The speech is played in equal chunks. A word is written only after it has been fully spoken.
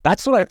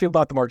That's what I feel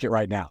about the market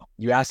right now.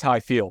 You asked how I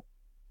feel.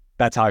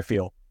 That's how I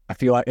feel. I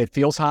feel like it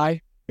feels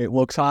high. It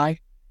looks high,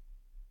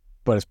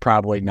 but it's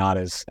probably not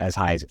as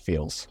high as it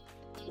feels.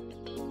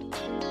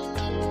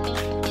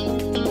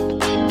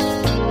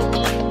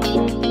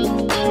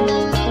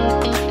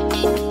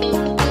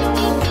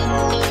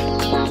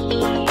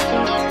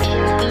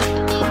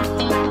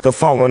 The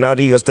following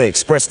audios the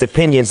expressed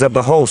opinions of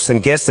the hosts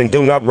and guests and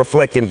do not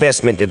reflect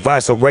investment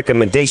advice or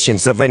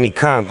recommendations of any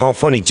kind. All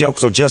funny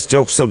jokes or just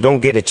jokes, so don't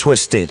get it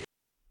twisted.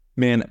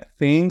 Man,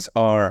 things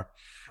are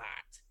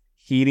hot,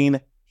 heating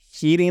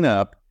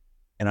up,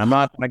 and I'm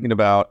not talking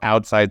about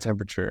outside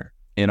temperature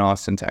in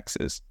Austin,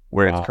 Texas,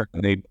 where it's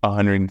currently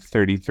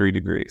 133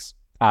 degrees.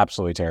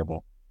 Absolutely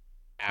terrible.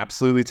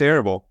 Absolutely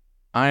terrible.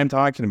 I am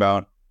talking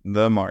about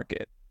the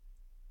market.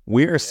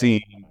 We are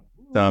seeing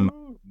some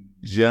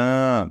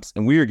jumps,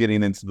 and we are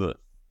getting into the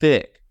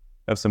thick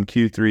of some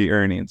Q3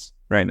 earnings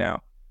right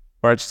now,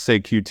 or I should say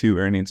Q2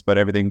 earnings, but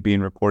everything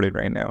being reported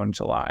right now in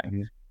July.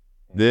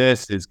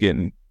 This is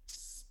getting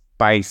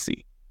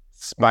spicy.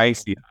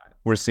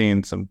 We're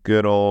seeing some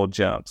good old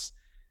jumps.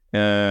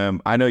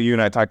 I know you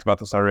and I talked about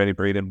this already,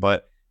 Braden,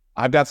 but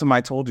I've got some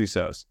I told you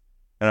so's,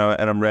 and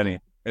I'm ready.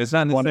 It's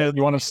not necessarily.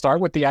 You want to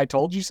start with the I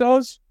told you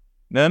so's?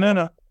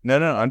 No.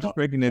 I'm just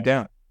breaking it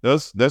down.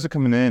 Those are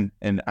coming in,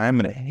 and I'm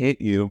gonna hit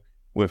you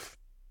with,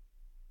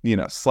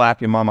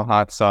 slap your mama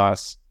hot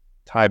sauce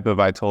type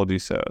of I told you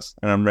so's,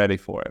 and I'm ready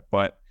for it.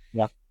 But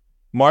yeah,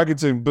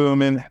 markets are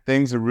booming.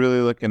 Things are really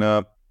looking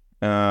up.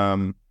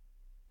 I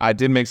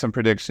did make some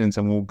predictions,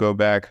 and we'll go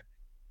back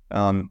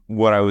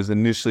what I was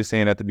initially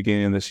saying at the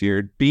beginning of this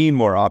year, being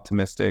more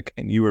optimistic,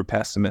 and you were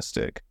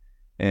pessimistic.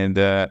 And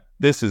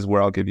this is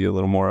where I'll give you a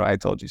little more I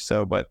told you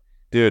so. But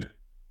dude,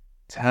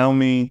 tell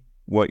me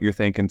what you're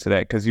thinking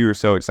today, because you were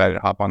so excited to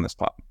hop on this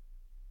pop.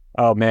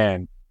 Oh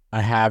man,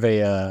 I have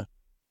you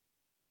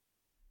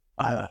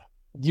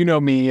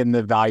know me in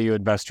the value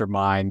investor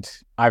mind.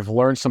 I've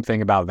learned something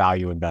about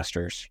value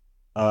investors.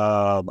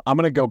 I'm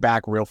going to go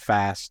back real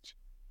fast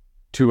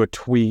to a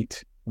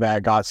tweet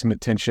that got some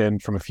attention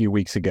from a few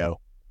weeks ago.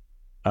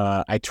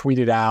 I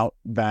tweeted out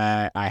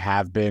that I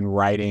have been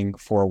writing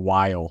for a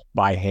while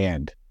by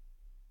hand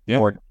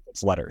for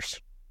its letters.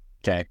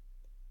 Okay.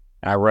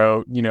 I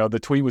wrote, the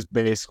tweet was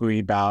basically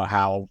about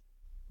how,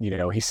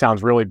 he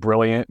sounds really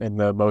brilliant in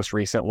the most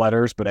recent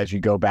letters, but as you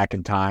go back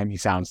in time, he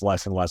sounds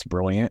less and less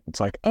brilliant. It's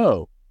like,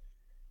 oh,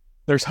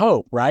 there's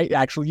hope, right?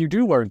 Actually, you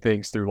do learn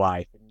things through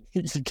life.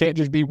 You can't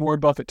just be Warren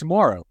Buffett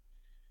tomorrow.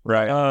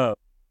 Right.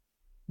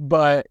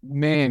 But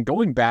man,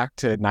 going back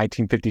to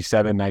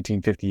 1957,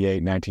 1958,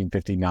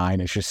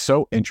 1959, it's just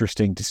so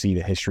interesting to see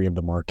the history of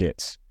the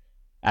markets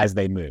as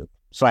they move.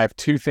 So I have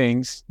two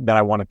things that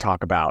I want to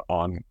talk about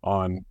on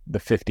the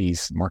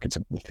 50s, markets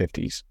of the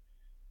 50s.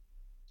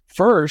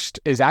 First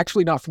is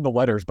actually not from the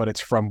letters, but it's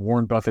from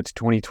Warren Buffett's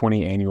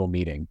 2020 annual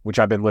meeting, which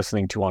I've been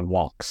listening to on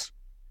walks.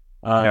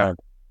 So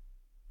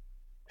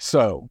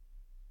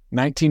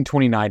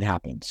 1929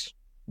 happens.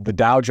 The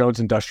Dow Jones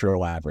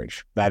Industrial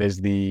Average, that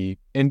is the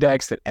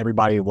index that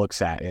everybody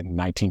looks at in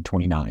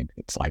 1929.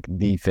 It's like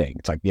the thing.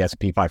 It's like the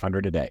S&P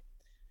 500 today.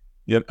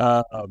 Yep.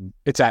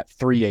 It's at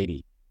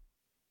 380.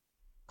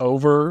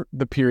 Over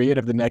the period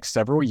of the next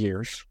several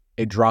years,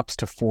 it drops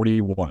to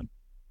 41.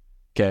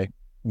 Okay.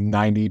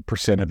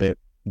 90% of it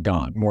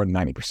gone. More than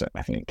 90%,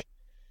 I think.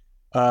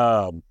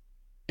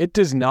 It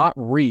does not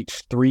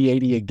reach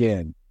 380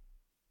 again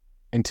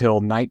until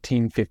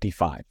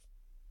 1955.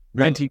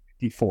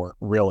 1954,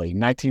 really.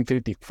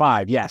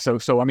 1955. Yeah.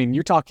 So I mean,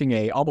 you're talking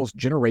a almost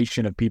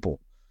generation of people,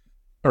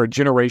 or a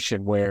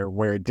generation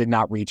where it did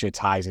not reach its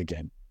highs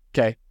again.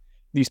 Okay.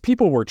 These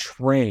people were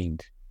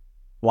trained.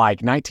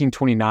 Like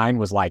 1929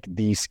 was like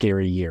the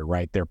scary year,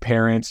 right? Their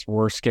parents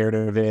were scared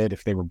of it.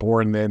 If they were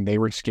born then, they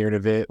were scared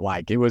of it.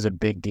 Like it was a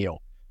big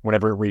deal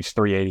whenever it reached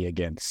 380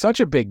 again. Such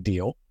a big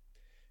deal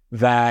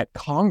that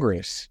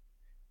Congress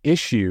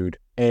issued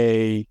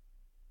a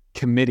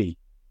committee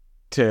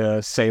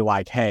to say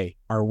like, hey,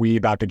 are we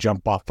about to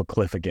jump off a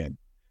cliff again?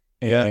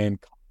 And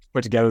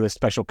put together this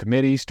special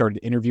committee, started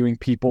interviewing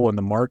people in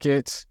the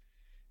markets.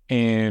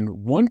 And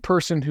one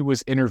person who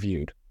was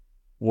interviewed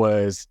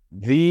was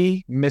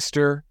the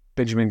Mr.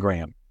 Benjamin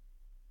Graham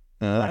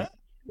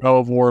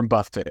of Warren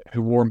Buffett,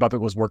 who Warren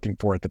Buffett was working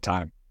for at the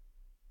time.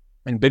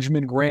 And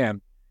Benjamin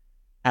Graham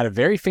had a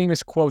very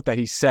famous quote that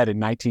he said in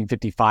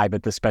 1955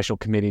 at the special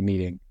committee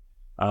meeting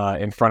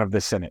in front of the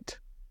Senate.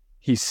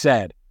 He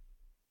said,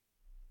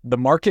 "The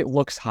market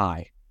looks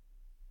high.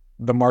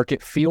 The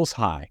market feels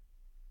high,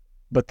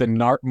 but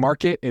the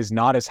market is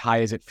not as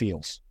high as it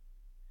feels."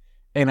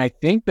 And I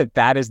think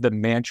that is the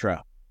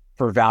mantra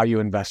for value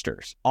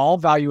investors. All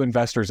value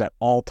investors at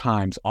all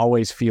times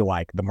always feel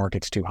like the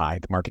market's too high.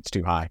 The market's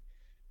too high.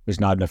 There's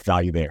not enough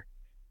value there.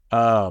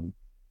 And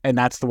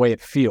that's the way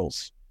it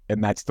feels.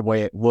 And that's the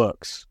way it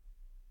looks.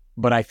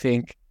 But I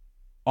think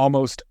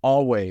almost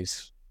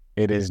always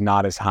it is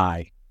not as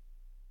high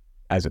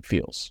as it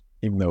feels,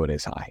 even though it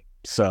is high.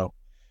 So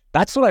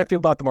that's what I feel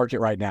about the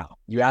market right now.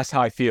 You asked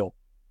how I feel.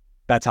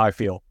 That's how I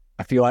feel.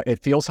 I feel like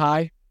it feels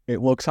high.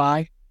 It looks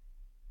high,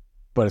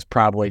 but it's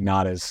probably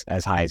not as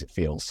high as it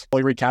feels.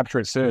 We'll recapture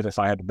it soon if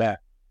I had to bet.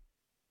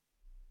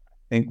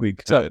 I think we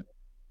could. So,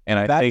 and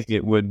I think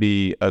it would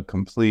be a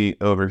complete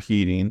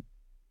overheating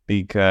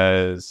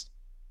because,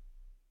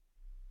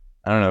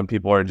 I don't know,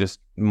 people are just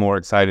more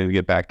excited to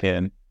get back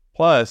in.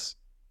 Plus,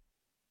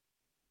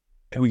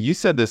 you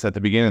said this at the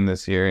beginning of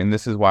this year, and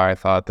this is why I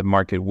thought the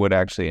market would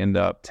actually end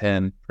up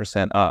 10%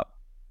 up.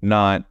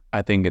 Not,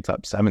 I think it's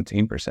up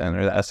 17%,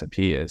 or the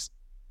S&P is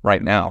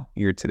right now,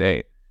 year to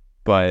date.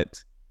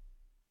 But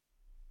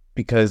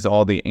because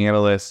all the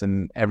analysts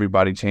and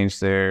everybody changed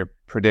their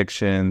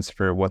predictions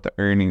for what the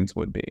earnings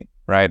would be,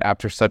 right?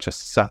 After such a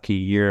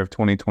sucky year of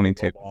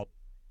 2022.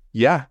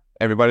 Yeah,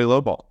 everybody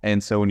lowball.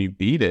 And so when you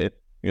beat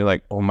it, you're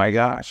like, oh my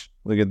gosh,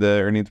 look at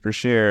the earnings per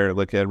share,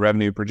 look at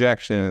revenue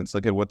projections,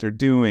 look at what they're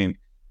doing.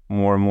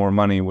 More and more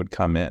money would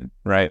come in,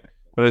 right?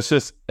 But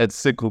it's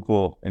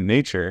cyclical in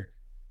nature.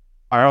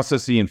 I also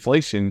see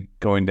inflation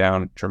going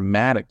down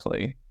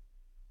dramatically.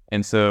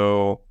 And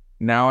so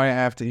now I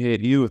have to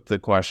hit you with the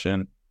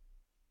question,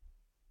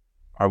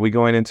 are we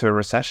going into a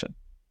recession?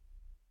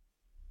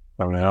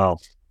 I don't know.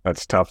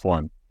 That's a tough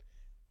one.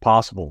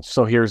 Possible.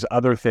 So here's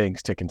other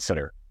things to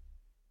consider.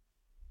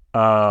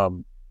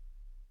 So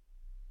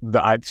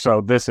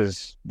this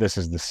is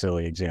the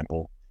silly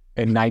example.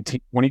 In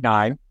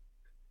 1929,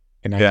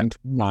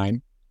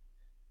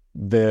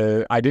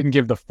 I didn't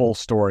give the full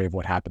story of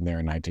what happened there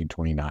in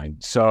 1929.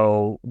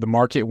 So the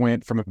market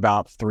went from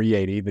about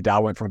 380. The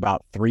Dow went from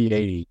about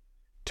 380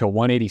 to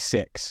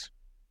 186.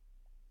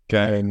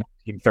 Okay. In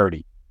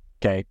 1930.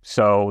 Okay.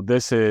 So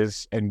this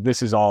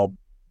is all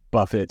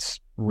Buffett's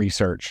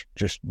research,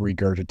 just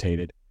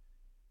regurgitated.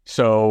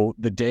 So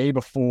the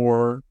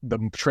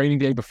trading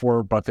day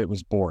before Buffett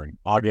was born,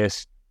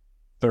 August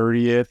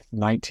 30th,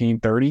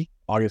 1930,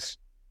 August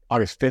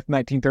 5th,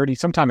 1930,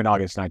 sometime in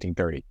August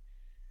 1930.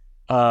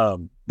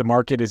 The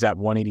market is at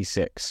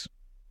 186.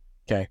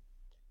 Okay.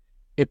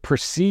 It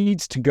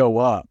proceeds to go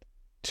up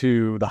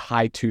to the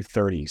high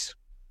 230s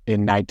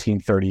in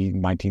 1930,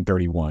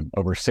 1931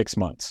 over 6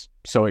 months.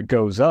 So it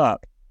goes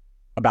up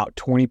about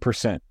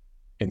 20%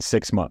 in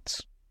 6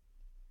 months.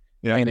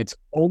 Yeah. And it's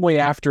only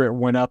after it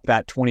went up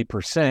that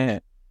 20%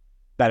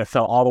 that it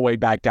fell all the way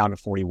back down to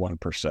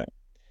 41%.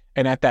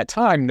 And at that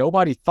time,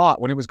 nobody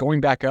thought, when it was going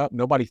back up,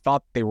 nobody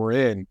thought they were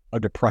in a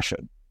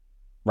depression,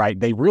 right?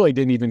 They really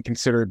didn't even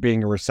consider it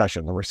being a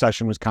recession. The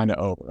recession was kind of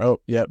over.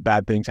 Oh, yeah,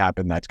 bad things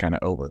happen. That's kind of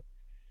over.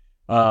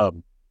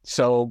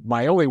 So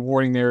my only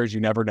warning there is you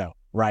never know,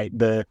 right?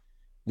 The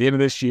end of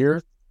this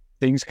year,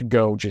 things could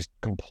go just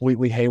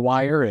completely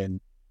haywire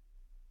and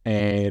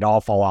it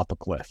all fall off the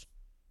cliff.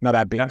 Now,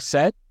 that being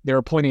said, there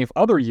are plenty of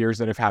other years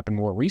that have happened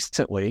more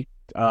recently.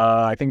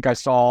 I think I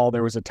saw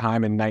there was a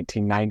time in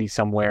 1990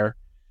 somewhere,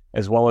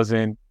 as well as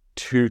in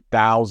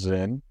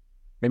 2000,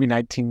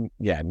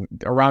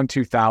 around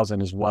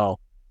 2000 as well,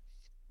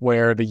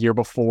 where the year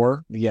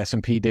before the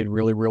S&P did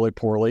really, really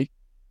poorly.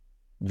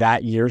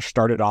 That year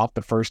started off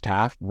the first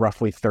half,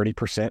 roughly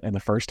 30% in the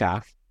first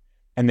half,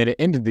 and then it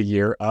ended the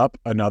year up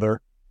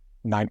another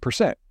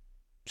 9%.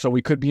 So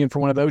we could be in for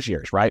one of those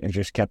years, right? And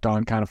just kept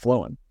on kind of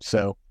flowing.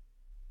 So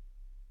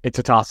it's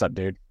a toss-up,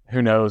 dude.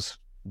 Who knows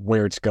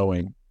where it's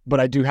going? But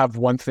I do have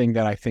one thing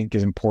that I think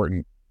is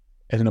important,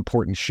 as an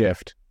important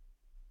shift.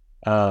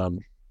 And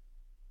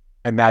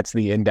that's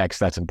the index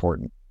that's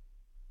important.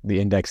 The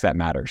index that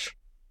matters.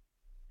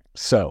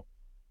 So,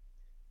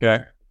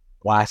 okay.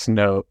 Last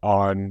note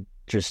on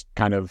just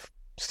kind of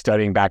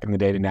studying back in the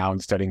day to now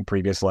and studying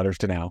previous letters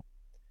to now.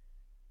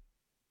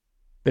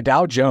 The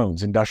Dow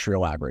Jones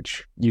Industrial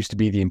Average used to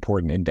be the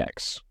important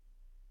index.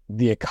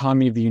 The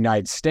economy of the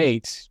United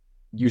States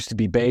used to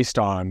be based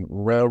on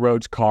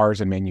railroads,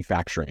 cars, and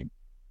manufacturing.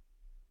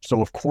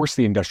 So, of course,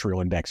 the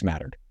industrial index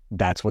mattered.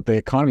 That's what the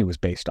economy was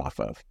based off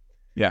of.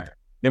 Yeah.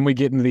 Then we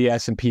get into the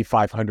S&P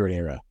 500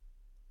 era.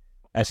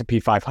 S&P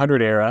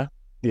 500 era,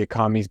 the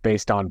economy is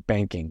based on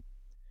banking,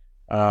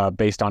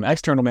 based on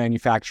external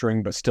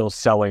manufacturing, but still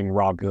selling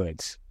raw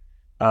goods.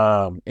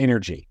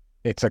 Energy.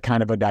 It's a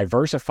kind of a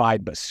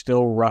diversified, but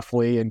still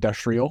roughly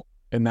industrial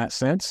in that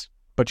sense,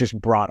 but just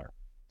broader.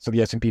 So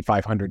the S&P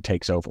 500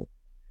 takes over.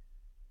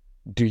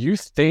 Do you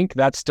think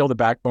that's still the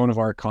backbone of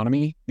our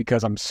economy?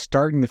 Because I'm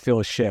starting to feel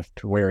a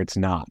shift where it's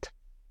not.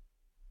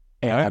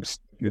 And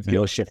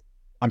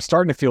I'm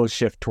starting to feel a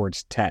shift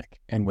towards tech.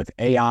 And with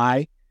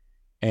AI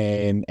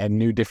and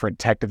new different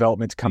tech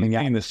developments coming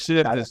out. And the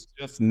shift is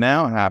just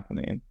now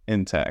happening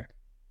in tech.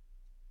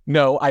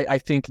 No, I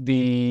think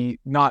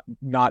not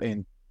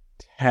in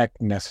tech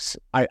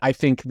necessarily. I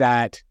think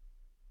that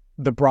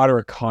the broader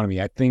economy,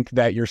 I think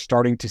that you're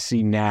starting to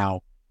see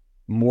now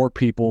more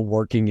people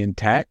working in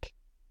tech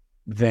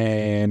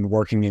than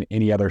working in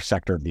any other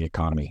sector of the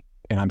economy.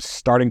 And I'm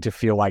starting to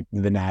feel like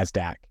the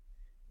NASDAQ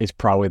is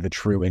probably the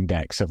true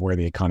index of where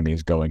the economy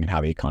is going and how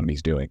the economy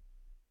is doing.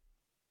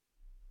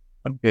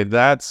 Okay,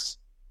 that's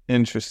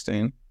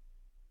interesting.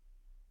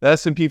 The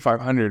S&P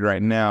 500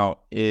 right now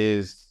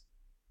is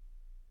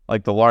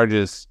like the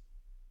largest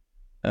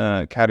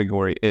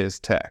category is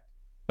tech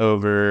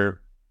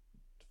over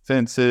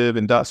defensive,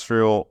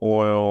 industrial,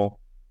 oil,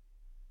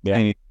 Yeah.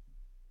 And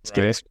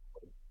right?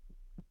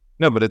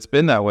 No, but it's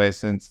been that way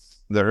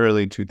since the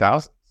early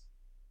 2000s.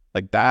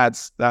 Like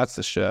that's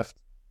the shift.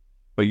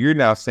 But you're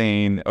now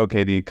saying,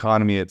 okay, the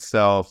economy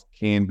itself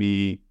can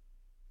be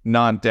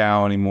not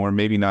Dow anymore,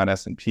 maybe not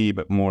S&P,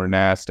 but more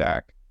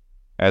NASDAQ,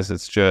 as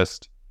it's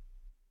just.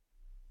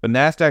 But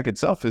NASDAQ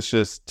itself is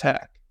just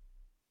tech,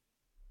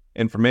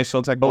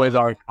 informational technology, Always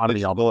our economy.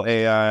 digital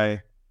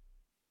AI.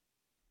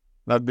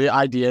 The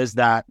idea is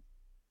that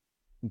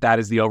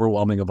is the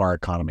overwhelming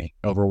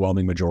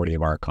majority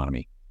of our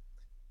economy,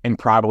 and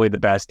probably the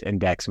best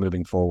index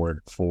moving forward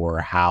for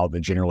how the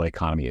general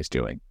economy is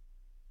doing.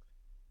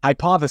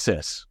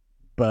 Hypothesis,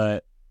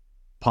 but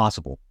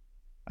possible.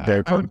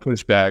 I would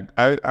push back.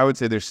 I would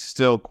say there's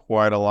still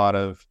quite a lot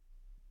of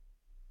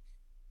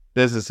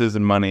businesses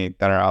and money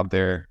that are out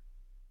there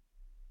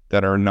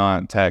that are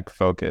not tech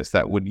focused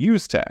that would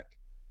use tech.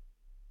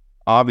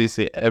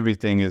 Obviously,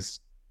 everything is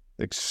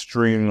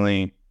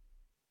extremely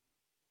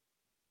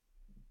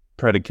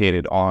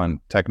predicated on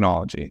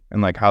technology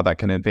and like how that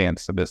can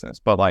advance the business.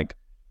 But like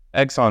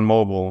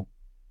ExxonMobil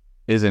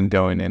isn't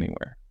going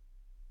anywhere,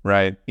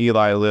 right?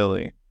 Eli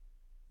Lilly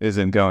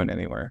isn't going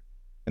anywhere.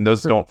 And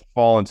those don't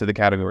fall into the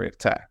category of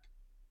tech.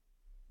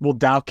 Well,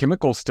 Dow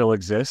Chemical still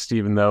exists,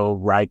 even though,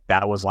 right,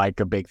 that was like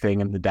a big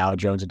thing in the Dow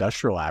Jones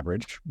Industrial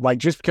Average. Like,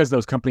 just because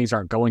those companies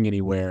aren't going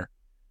anywhere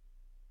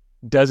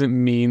doesn't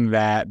mean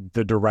that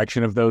the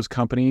direction of those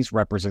companies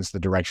represents the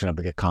direction of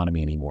the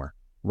economy anymore,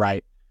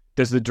 right?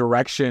 Does the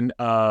direction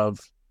of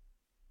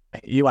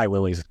Eli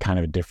Lilly is kind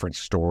of a different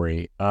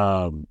story.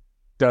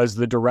 Does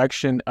the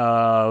direction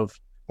of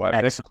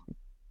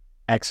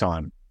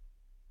Exxon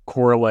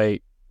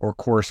correlate or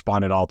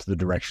correspond at all to the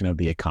direction of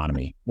the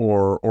economy,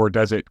 or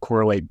does it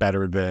correlate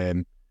better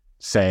than,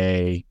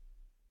 say,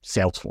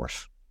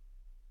 Salesforce?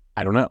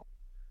 I don't know.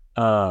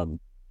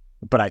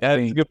 But I think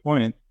that's a good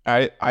point.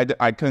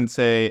 I couldn't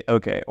say,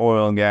 okay,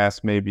 oil and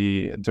gas may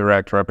be a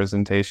direct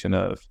representation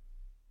of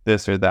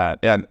this or that.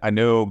 And I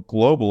know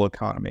global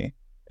economy,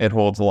 it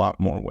holds a lot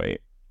more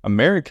weight.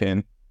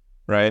 American,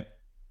 right?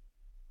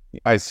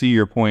 I see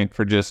your point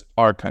for just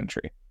our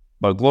country,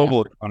 but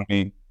global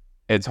economy,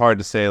 it's hard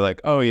to say like,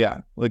 oh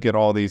yeah, look at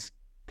all these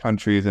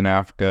countries in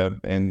Africa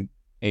and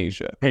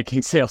Asia.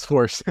 Taking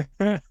Salesforce.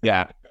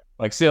 Yeah.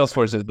 Like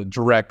Salesforce is the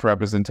direct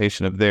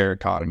representation of their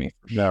economy.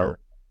 For sure.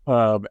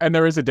 And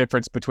there is a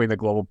difference between the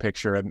global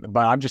picture,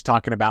 but I'm just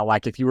talking about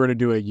like if you were to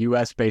do a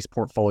US based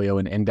portfolio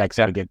and index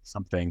it against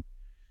something,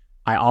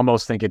 I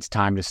almost think it's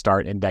time to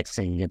start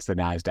indexing against the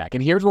NASDAQ.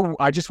 And here's where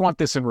I just want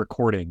this in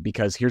recording,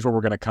 because here's where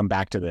we're going to come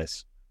back to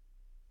this.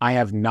 I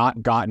have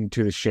not gotten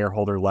to the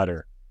shareholder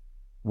letter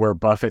where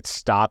Buffett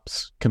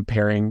stops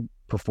comparing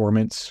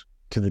performance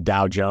to the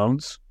Dow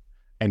Jones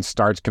and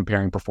starts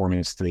comparing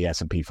performance to the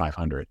S&P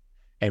 500.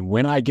 And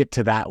when I get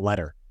to that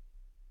letter,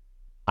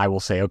 I will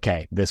say,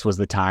 okay, this was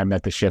the time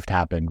that the shift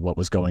happened. What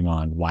was going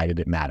on? Why did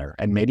it matter?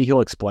 And maybe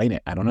he'll explain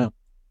it. I don't know.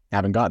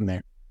 Haven't gotten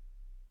there.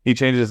 He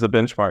changes the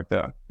benchmark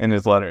though in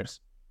his letters.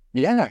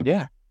 Yeah.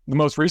 The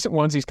most recent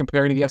ones he's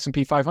comparing to the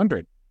S&P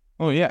 500.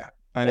 Oh yeah.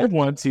 I know.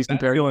 Once he's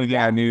comparing. The only thing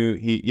I knew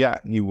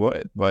he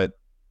would, but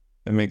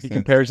it makes sense. He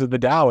compares to the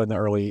Dow in the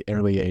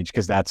early age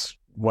because that's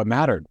what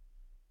mattered.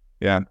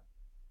 Yeah.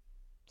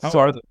 How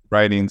are the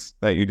writings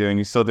that you're doing?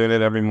 You still doing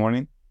it every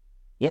morning?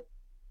 Yep.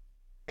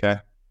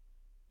 Okay.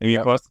 If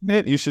you posted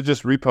it, you should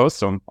just repost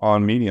them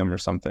on Medium or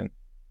something.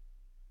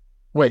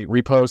 Wait,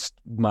 repost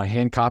my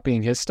hand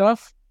copying his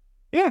stuff?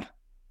 Yeah.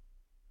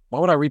 Why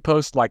would I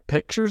repost like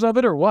pictures of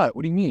it or what?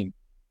 What do you mean?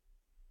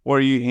 Or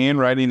are you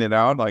handwriting it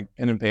out like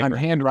pen and paper? I'm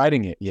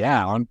handwriting it.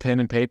 Yeah, on pen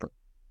and paper.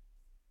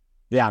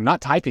 Yeah, I'm not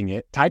typing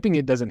it. Typing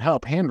it doesn't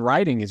help.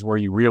 Handwriting is where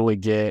you really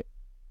get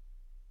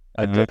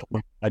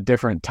a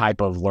different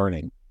type of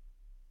learning.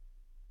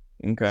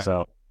 Okay.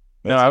 So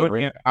no,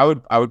 I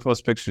would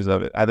post pictures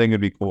of it. I think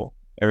it'd be cool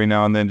every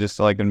now and then, just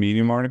like a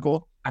Medium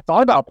article. I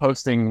thought about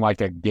posting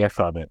like a GIF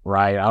of it,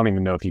 right? I don't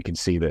even know if you can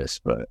see this,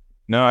 but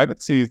no, I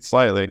could see it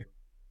slightly.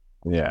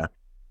 Yeah.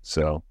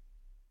 So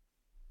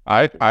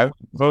I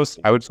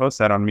would post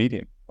that on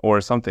Medium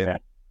or something. Yeah.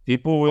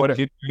 People will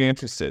get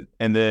interested.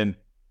 And then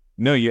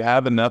no, you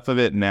have enough of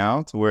it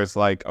now to where it's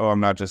like, oh, I'm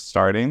not just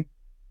starting,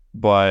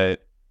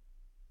 but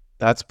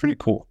that's pretty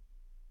cool.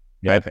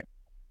 Yeah, I think.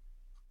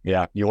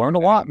 Yeah, you learned a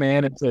lot,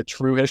 man. It's a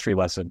true history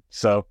lesson.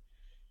 So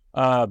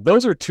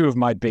those are two of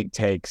my big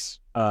takes.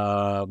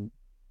 I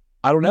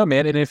don't know,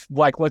 man. And if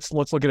like let's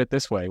look at it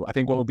this way. I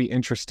think what would be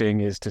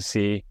interesting is to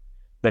see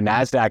the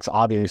NASDAQ's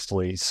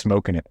obviously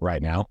smoking it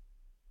right now.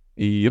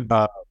 Yep.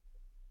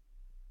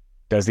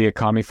 Does the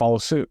economy follow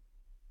suit?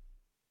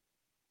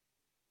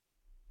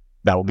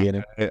 That will be in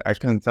it. I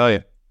couldn't tell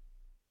you.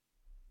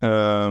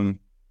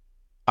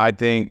 I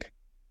think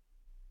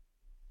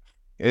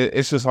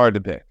it's just hard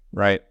to pick,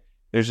 right?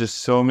 There's just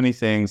so many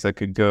things that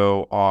could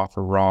go off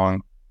or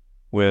wrong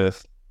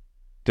with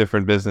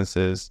different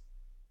businesses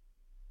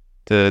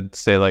to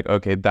say like,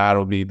 okay,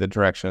 that'll be the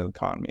direction of the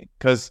economy.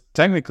 Because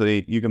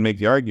technically you can make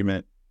the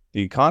argument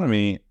the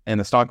economy and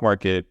the stock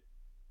market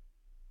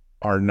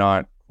are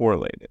not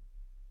correlated,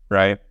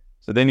 right?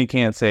 So then you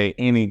can't say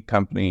any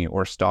company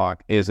or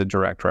stock is a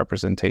direct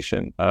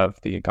representation of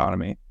the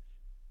economy.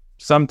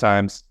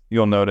 Sometimes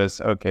you'll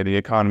notice, okay, the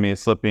economy is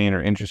slipping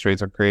or interest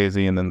rates are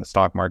crazy, and then the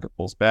stock market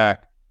pulls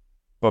back.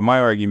 But my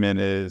argument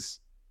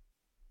is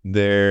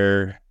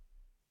they're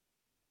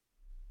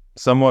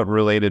somewhat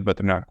related, but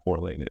they're not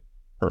correlated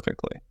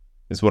perfectly,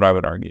 is what I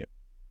would argue.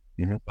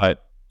 Mm-hmm.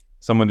 But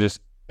someone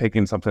just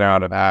picking something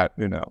out of hat,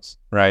 who knows,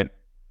 right?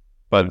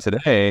 But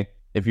today,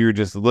 if you're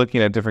just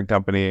looking at different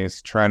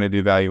companies, trying to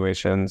do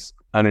valuations,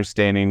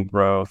 understanding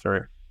growth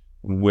or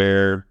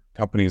where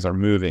companies are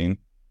moving,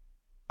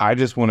 I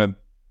just want to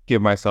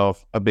give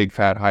myself a big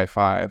fat high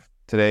five.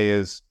 Today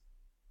is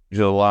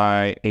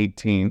July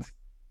 18th.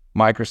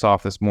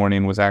 Microsoft this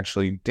morning was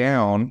actually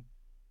down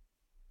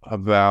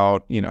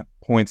about,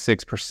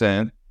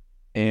 0.6%.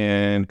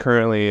 And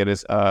currently it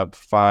is up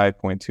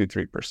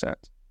 5.23%.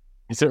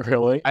 Is it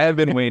really? I have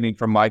been waiting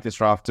for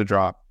Microsoft to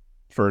drop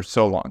for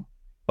so long.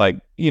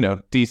 Like,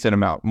 decent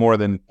amount, more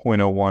than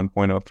 0.01,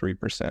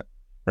 0.03%,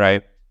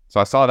 right?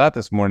 So I saw that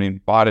this morning,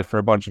 bought it for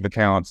a bunch of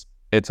accounts.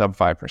 It's up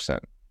 5%.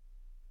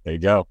 There you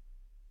go.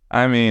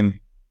 I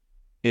mean,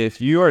 if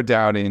you are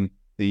doubting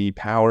the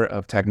power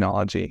of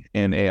technology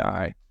and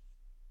AI,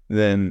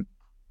 then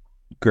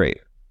great.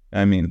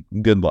 I mean,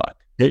 good luck.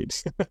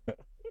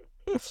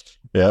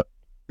 Yep.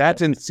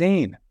 That's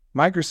insane.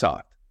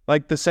 Microsoft,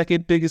 like the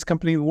second biggest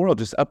company in the world,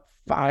 just up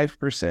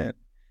 5%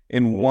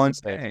 in one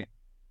day.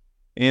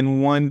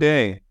 In one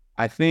day.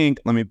 I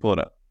think, let me pull it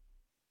up.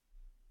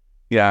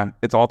 Yeah,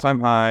 its all-time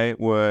high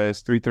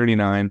was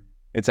 339.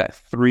 It's at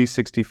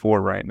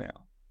 364 right now.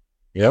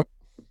 Yep.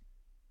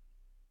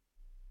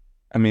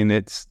 I mean,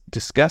 it's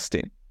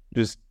disgusting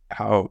just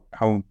how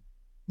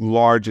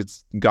large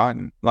it's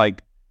gotten.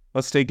 Like,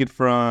 let's take it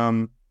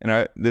from,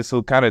 and this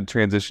will kind of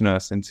transition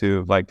us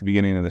into like the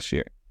beginning of this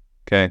year.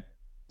 Okay.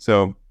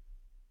 So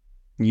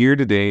year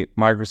to date,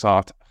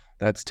 Microsoft,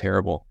 that's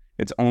terrible.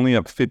 It's only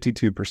up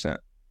 52%.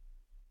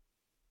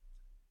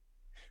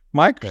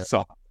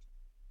 Microsoft,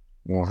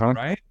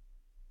 right?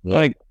 Yep.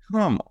 Like,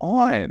 come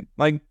on.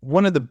 Like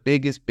one of the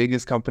biggest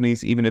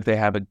companies, even if they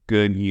have a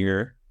good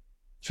year,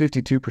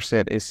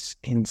 52% is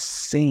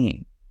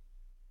insane.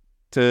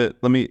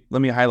 Let me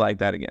highlight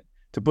that again.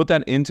 To put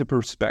that into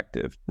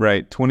perspective,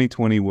 right?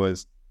 2020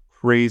 was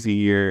crazy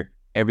year.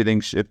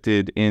 Everything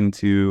shifted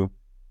into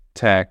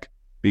tech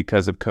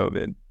because of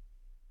COVID.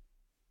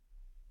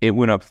 It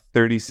went up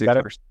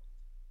 36%.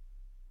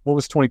 What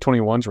was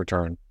 2021's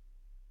return?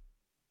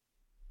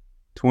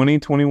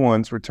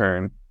 2021's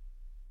return,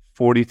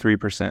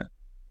 43%.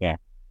 Yeah.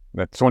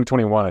 But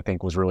 2021, I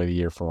think, was really the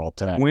year for all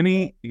tech.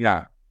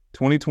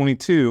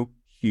 2022,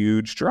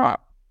 huge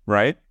drop,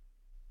 right?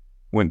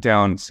 Went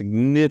down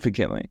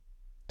significantly,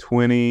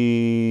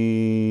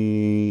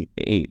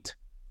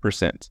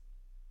 28%.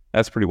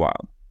 That's pretty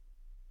wild.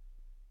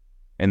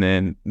 And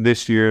then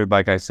this year,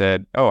 like I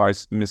said, I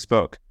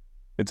misspoke.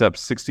 It's up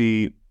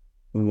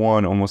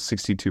 61, almost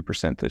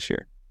 62% this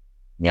year.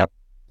 Yep.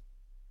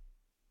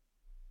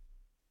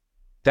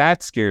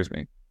 That scares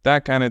me.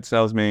 That kind of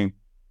tells me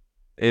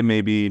it may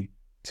be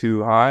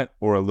too hot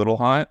or a little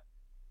hot,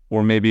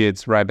 or maybe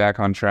it's right back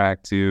on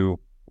track to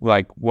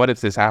like, what if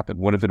this happened?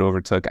 What if it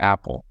overtook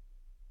Apple?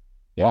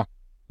 Yeah.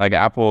 Like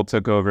Apple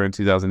took over in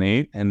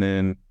 2008 and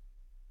then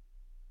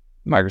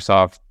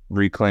Microsoft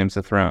reclaims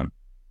the throne.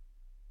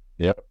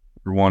 Yep.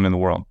 For one in the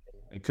world.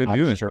 It could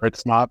do it. Sure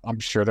it's not. I'm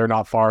sure they're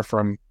not far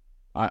from.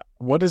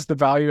 What is the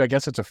value? I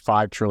guess it's a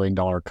 $5 trillion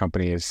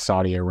company. Is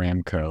Saudi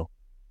Aramco,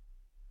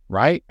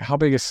 right? How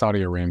big is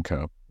Saudi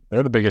Aramco?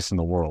 They're the biggest in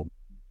the world.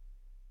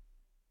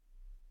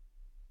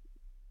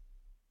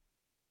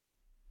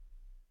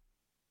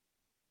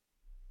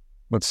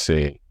 Let's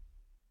see.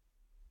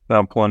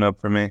 That'll pulling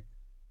up for me.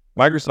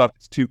 Microsoft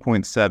is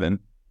 2.7.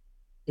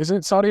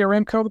 Isn't Saudi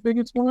Aramco the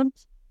biggest one?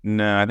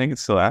 No, I think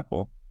it's still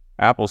Apple.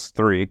 Apple's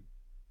 3.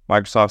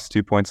 Microsoft's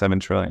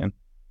 2.7 trillion.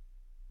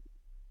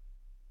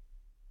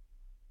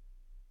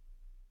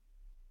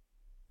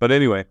 But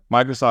anyway,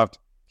 Microsoft,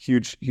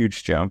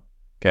 huge jump.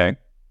 Okay.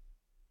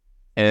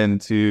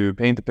 And to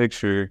paint the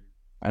picture,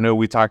 I know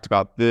we talked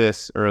about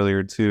this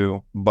earlier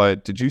too,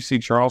 but did you see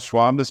Charles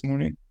Schwab this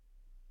morning?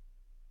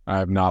 I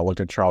have not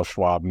looked at Charles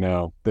Schwab.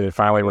 No, they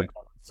finally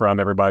recovered from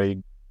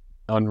everybody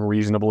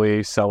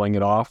unreasonably selling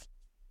it off.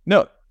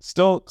 No,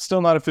 still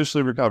not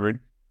officially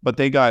recovered, but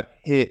they got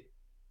hit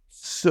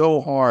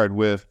so hard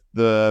with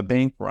the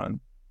bank run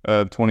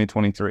of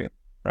 2023,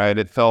 right?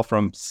 It fell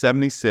from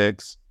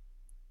 76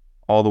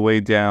 all the way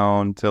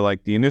down to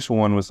like the initial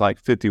one was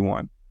like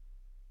 $51.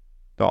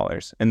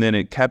 And then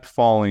it kept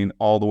falling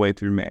all the way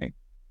through May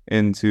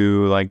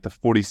into like the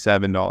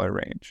 $47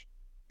 range.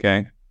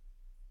 Okay.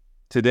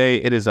 Today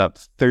it is up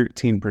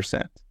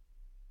 13%.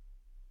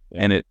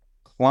 And it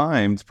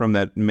climbed from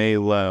that May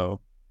low,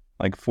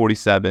 like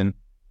 47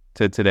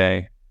 to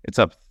today. It's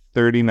up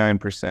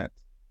 39%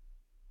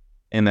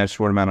 in that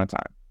short amount of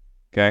time.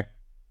 Okay.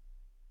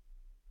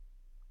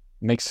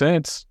 Makes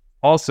sense.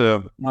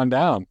 Also, on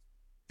down.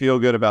 Feel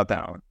good about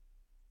that one.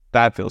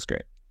 That feels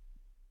great.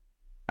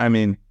 I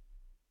mean,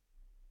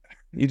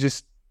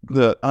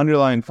 the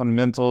underlying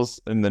fundamentals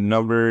and the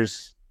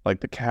numbers,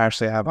 like the cash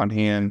they have on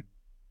hand,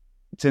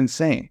 it's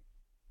insane,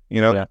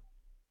 Yeah.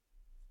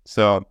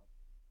 So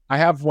I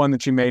have one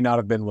that you may not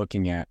have been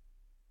looking at,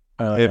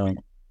 that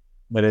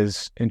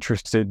has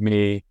interested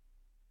me.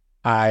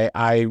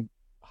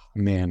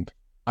 Man,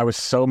 I was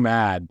so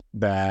mad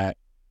that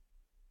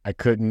I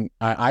couldn't.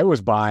 I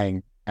was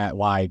buying at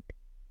like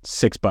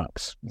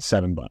 $6,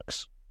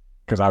 $7,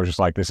 because I was just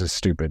like, this is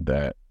stupid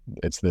that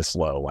it's this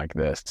low like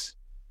this.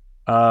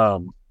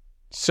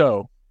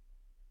 So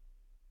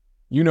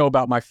you know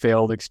about my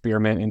failed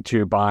experiment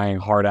into buying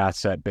hard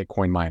asset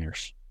Bitcoin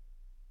miners.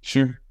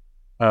 sure.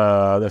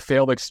 The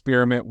failed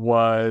experiment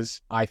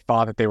was I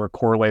thought that they were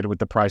correlated with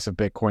the price of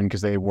Bitcoin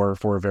because they were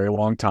for a very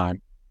long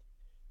time.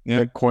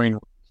 Yeah. Bitcoin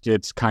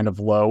gets kind of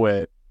low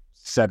at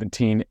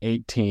 17,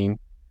 18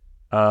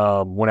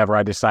 whenever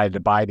I decided to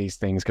buy these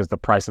things because the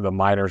price of the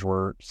miners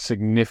were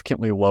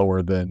significantly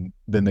lower than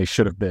they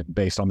should have been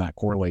based on that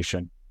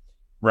correlation.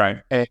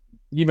 Right. And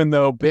even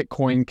though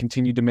Bitcoin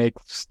continued to make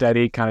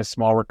steady kind of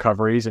small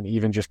recoveries and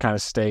even just kind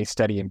of stay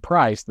steady in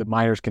price, the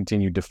miners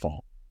continued to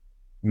fall.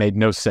 Made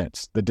no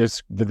sense. The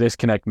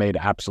disconnect made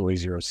absolutely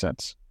zero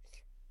sense.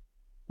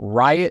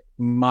 Riot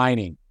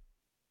Mining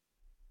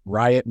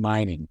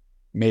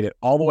made it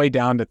all the way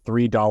down to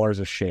 $3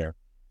 a share.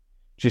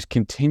 Just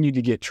continued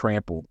to get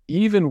trampled,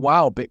 even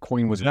while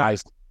Bitcoin was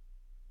rising.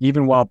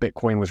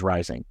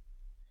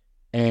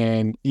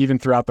 And even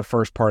throughout the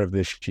first part of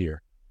this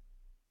year.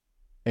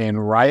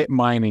 And Riot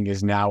Mining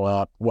is now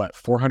up,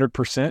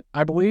 400%,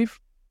 I believe,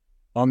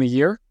 on the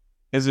year?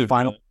 Is it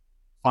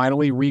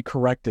finally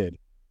recorrected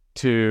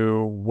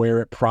to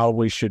where it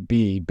probably should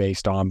be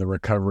based on the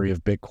recovery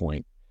of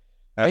Bitcoin.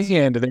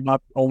 And they're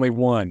not only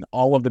one.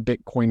 All of the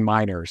Bitcoin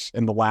miners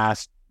in the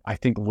last, I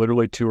think,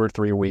 literally 2 or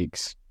 3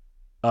 weeks,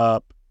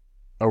 up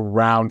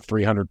around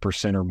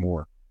 300% or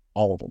more.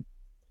 All of them.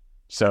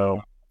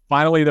 So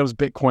finally, those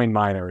Bitcoin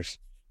miners,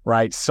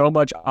 right? So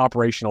much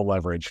operational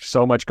leverage,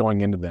 so much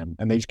going into them.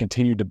 And they just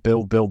continued to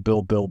build,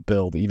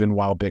 even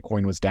while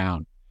Bitcoin was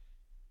down.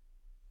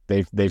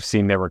 They've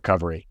seen their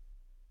recovery.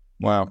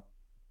 Wow.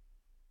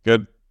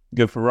 Good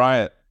for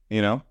Riot,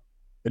 Isn't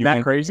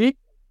that crazy?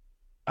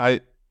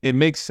 It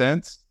makes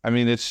sense. I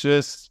mean, it's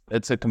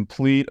a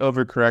complete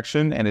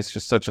overcorrection, and it's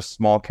just such a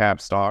small cap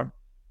stock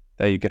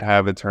that you could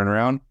have a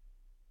turnaround.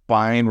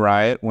 Buying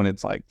Riot when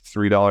it's like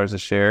 $3 a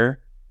share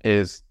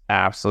is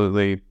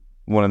absolutely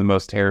one of the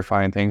most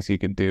terrifying things you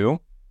could do.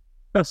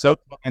 So,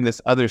 and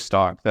this other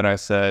stock that I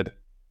said,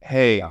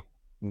 hey,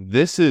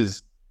 this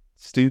is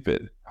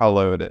stupid how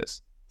low it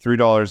is.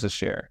 $3 a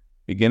share.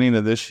 Beginning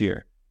of this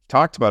year.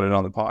 Talked about it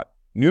on the pod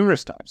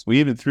numerous times. We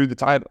even threw the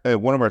title,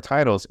 one of our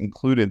titles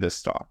included this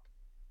stock.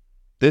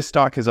 This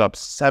stock is up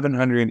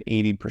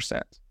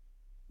 780%.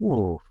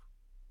 Ooh,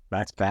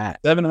 that's bad.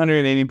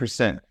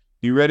 780%.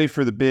 You ready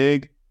for the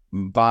big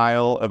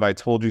vial of I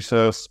told you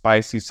so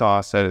spicy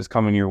sauce that is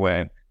coming your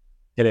way?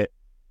 Hit it.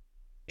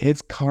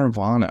 It's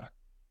Carvana.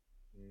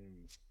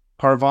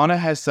 Carvana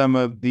has some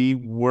of the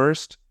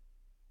worst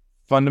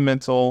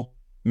fundamental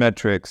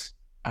metrics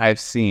I've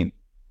seen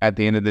at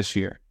the end of this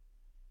year.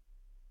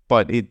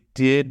 But it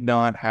did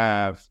not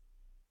have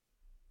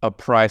a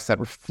price that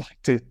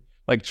reflected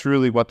like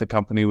truly what the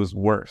company was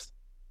worth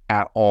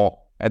at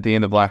all at the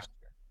end of last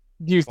year.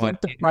 Do you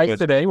think the price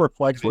today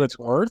reflects what it's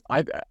worth?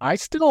 I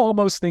still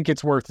almost think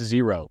it's worth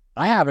zero.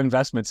 I have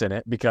investments in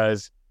it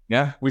because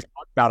we've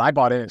talked about I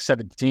bought it at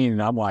 17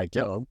 and I'm like,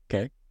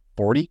 okay,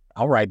 40,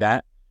 I'll ride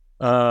that.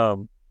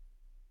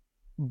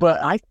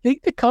 But I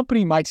think the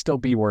company might still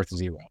be worth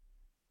zero.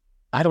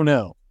 I don't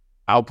know.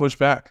 I'll push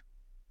back.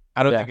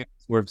 I don't think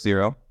it's worth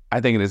zero. I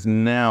think it is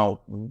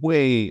now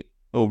way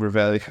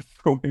overvalued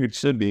for where it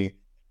should be.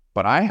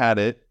 But I had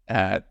it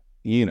at,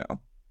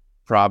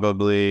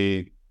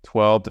 probably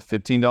 $12 to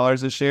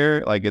 $15 a share.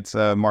 Like it's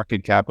a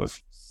market cap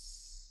of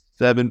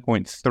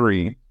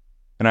 7.3.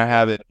 And I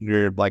have it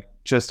under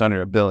just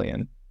under $1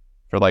 billion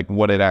for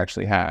what it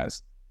actually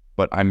has.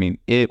 But I mean,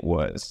 it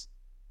was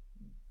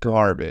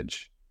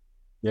garbage.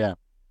 Yeah.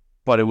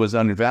 But it was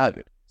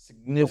undervalued.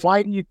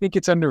 Why do you think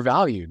it's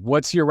undervalued?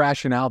 What's your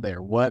rationale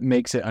there? What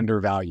makes it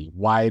undervalued?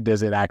 Why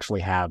does it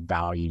actually have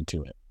value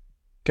to it?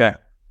 Okay.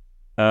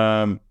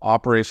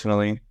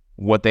 Operationally,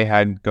 what they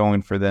had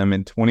going for them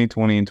in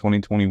 2020 and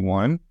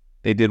 2021,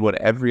 they did what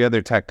every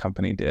other tech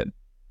company did.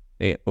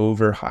 They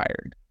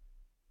overhired.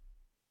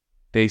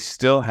 They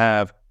still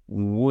have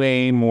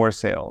way more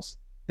sales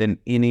than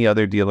any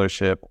other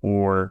dealership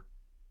or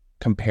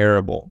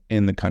comparable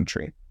in the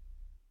country.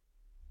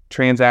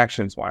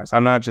 Transactions wise,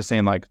 I'm not just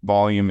saying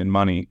volume and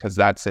money because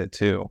that's it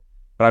too,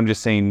 but I'm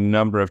just saying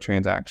number of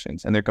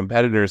transactions. And their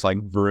competitors like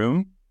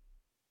Vroom,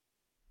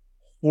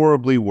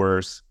 horribly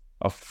worse,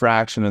 a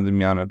fraction of the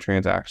amount of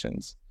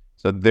transactions.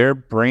 So their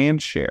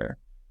brand share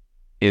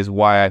is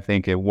why I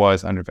think it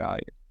was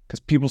undervalued because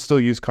people still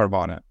use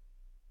Carvana.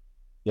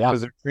 Yeah, because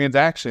their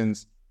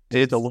transactions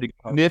did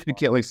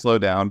significantly slow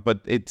down, but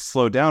it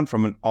slowed down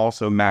from an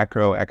also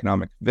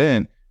macroeconomic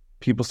event.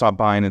 People stopped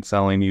buying and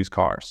selling used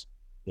cars.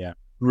 Yeah.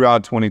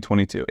 Throughout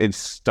 2022, it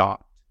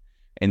stopped.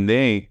 and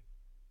they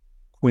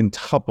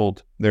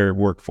quintupled their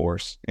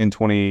workforce in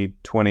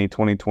 2020,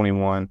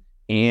 2021,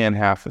 and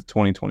half of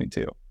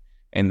 2022.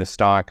 And the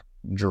stock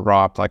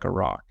dropped like a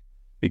rock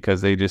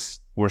because they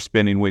just were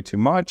spending way too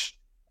much.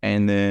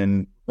 And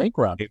then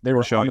bankrupt. They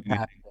were on the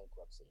path of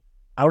bankruptcy.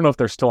 I don't know if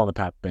they're still on the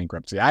path of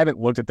bankruptcy. I haven't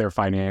looked at their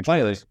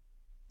financials.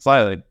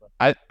 Slightly.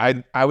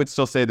 I would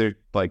still say they're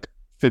like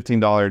 $15,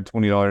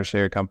 $20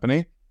 share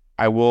company.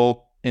 I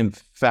will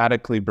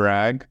emphatically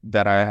brag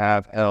that I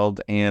have held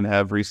and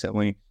have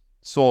recently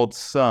sold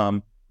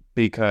some,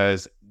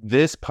 because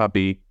this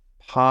puppy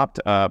popped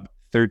up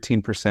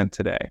 13%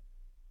 today,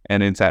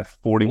 and it's at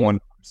 $41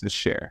 a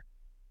share.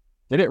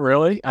 Did it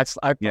really? I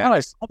thought I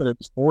saw that it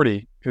was 40.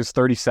 It was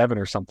 37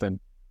 or something.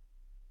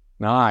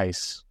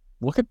 Nice.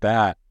 Look at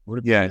that.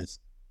 Yes.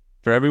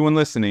 For everyone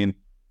listening,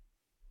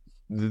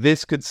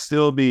 this could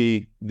still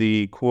be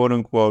the quote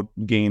unquote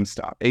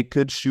GameStop. It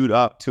could shoot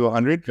up to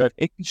 100.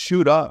 It could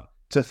shoot up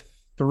to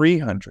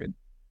 300,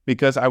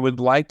 because I would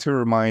like to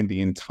remind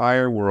the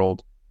entire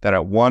world that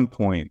at one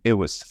point it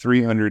was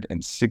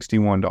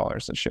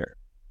 $361 a share,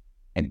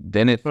 and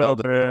then it fell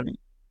to.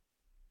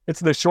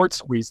 It's the short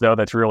squeeze though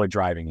that's really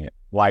driving it.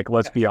 Like,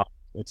 let's be honest,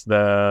 it's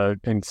the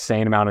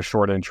insane amount of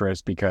short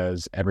interest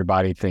because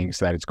everybody thinks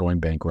that it's going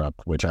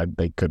bankrupt, which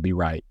they could be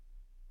right.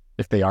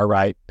 If they are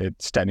right,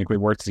 it's technically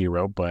worth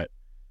zero, but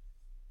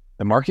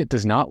the market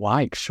does not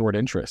like short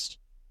interest.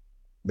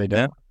 They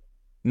don't.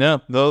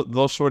 No,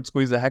 they'll short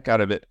squeeze the heck out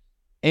of it.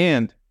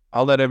 And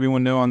I'll let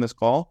everyone know on this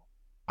call,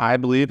 I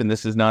believe, and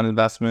this is not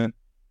investment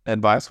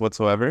advice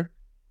whatsoever,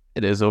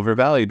 it is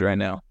overvalued right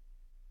now.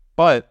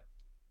 But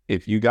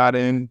if you got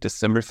in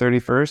December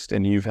 31st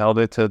and you've held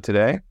it till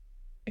today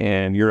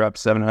and you're up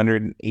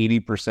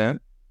 780%,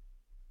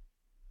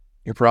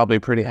 you're probably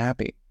pretty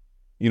happy.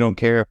 You don't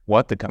care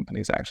what the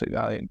company's actually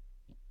valued.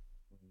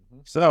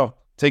 So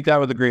take that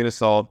with a grain of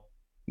salt.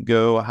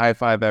 Go high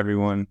five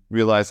everyone.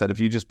 Realize that if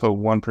you just put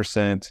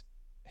 1%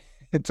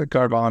 into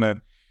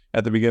Carvana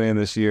at the beginning of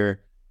this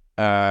year,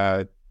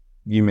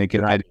 you make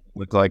it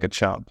look like a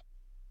chump.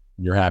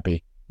 You're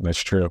happy.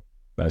 That's true.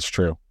 That's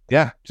true.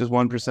 Yeah, just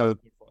 1%.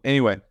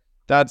 Anyway,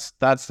 that's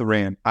the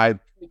rant. I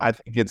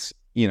think it's,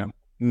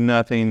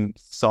 nothing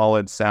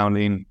solid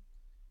sounding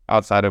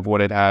outside of what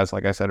it has,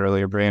 like I said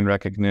earlier, brand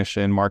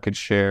recognition, market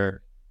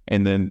share,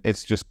 and then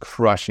it's just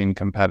crushing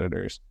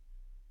competitors.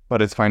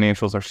 But its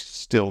financials are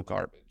still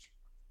garbage.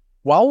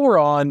 While we're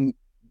on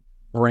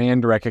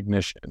brand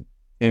recognition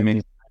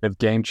and of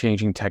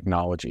game-changing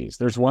technologies,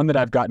 there's one that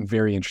I've gotten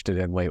very interested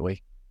in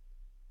lately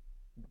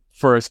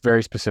for a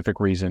very specific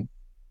reason.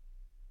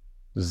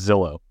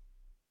 Zillow.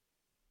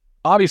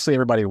 Obviously,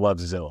 everybody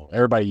loves Zillow.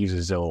 Everybody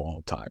uses Zillow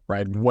all the time,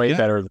 right? Way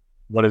better.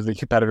 What is the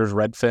competitors?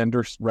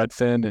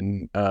 Redfin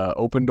and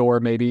Open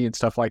Door maybe and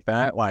stuff like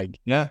that.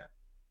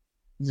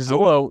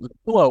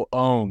 Zillow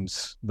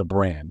owns the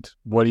brand.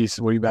 What do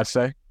you about to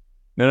say?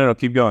 No.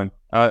 Keep going.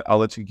 I'll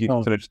let you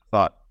finish the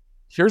thought.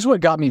 Here's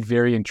what got me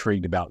very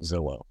intrigued about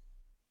Zillow.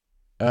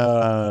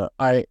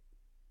 I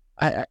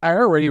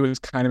already was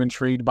kind of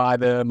intrigued by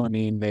them. I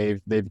mean,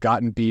 they've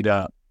gotten beat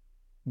up,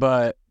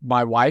 but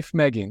my wife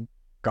Megan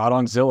got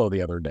on Zillow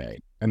the other day,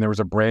 and there was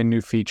a brand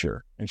new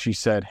feature, and she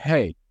said,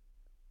 "Hey,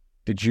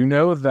 did you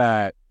know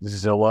that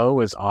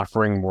Zillow is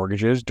offering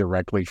mortgages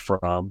directly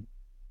from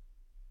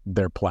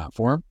their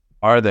platform?"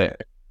 Are they?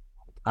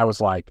 I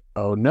was like,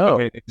 "Oh no!"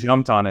 Okay, it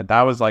jumped on it.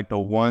 That was like the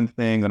one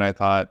thing that I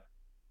thought,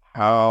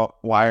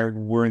 why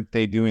weren't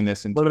they doing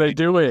this? What are they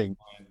doing?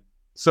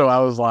 So I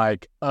was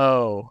like,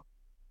 "Oh,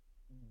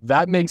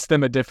 that makes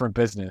them a different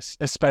business,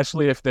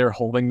 especially if they're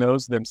holding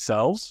those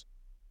themselves."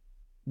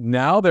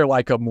 Now they're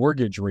like a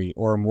mortgage REIT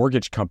or a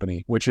mortgage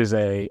company, which is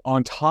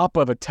on top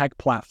of a tech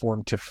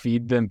platform to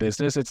feed them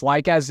business. It's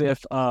like as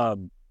if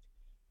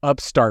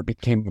Upstart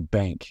became a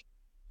bank.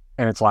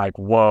 And it's like,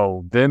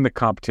 whoa, then the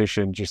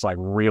competition just like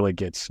really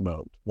gets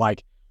smoked.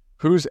 Like,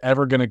 who's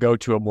ever going to go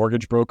to a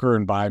mortgage broker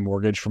and buy a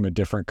mortgage from a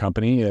different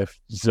company if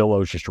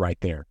Zillow's just right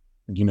there,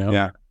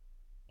 Yeah.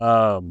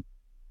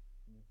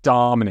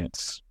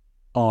 Dominance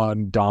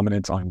on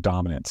dominance,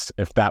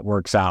 if that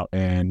works out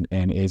and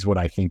is what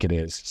I think it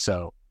is.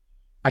 So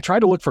I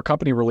tried to look for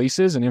company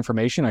releases and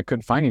information. I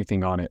couldn't find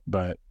anything on it,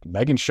 but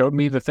Megan showed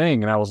me the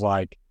thing and I was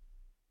like,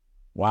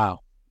 wow.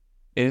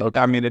 Okay.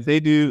 I mean, if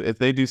they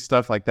do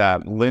stuff like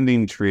that,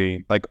 Lending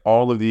Tree, like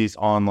all of these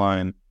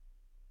online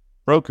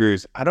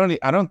brokers, I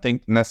don't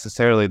think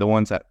necessarily the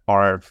ones that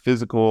are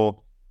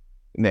physical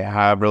and they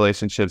have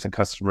relationships and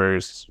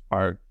customers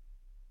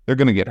they're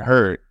going to get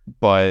hurt,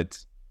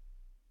 but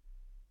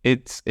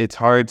it's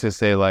hard to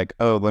say like,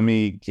 oh, let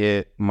me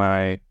get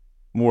my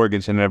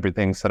mortgage and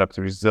everything set up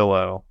through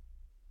Zillow,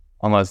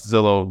 unless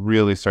Zillow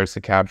really starts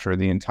to capture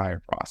the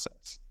entire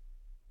process.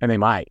 And they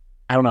might.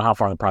 I don't know how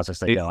far in the process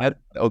they go.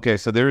 Okay,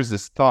 so there was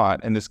this thought,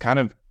 and this kind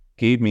of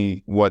gave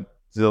me what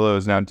Zillow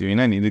is now doing.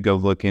 I need to go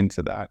look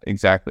into that.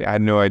 Exactly. I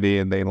had no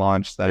idea they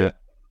launched that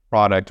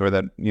product or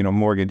that,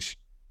 mortgage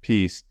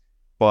piece.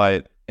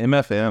 But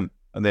MFM,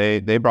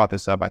 they brought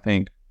this up, I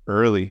think,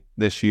 early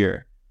this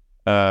year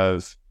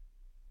of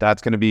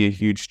that's going to be a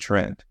huge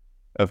trend.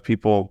 of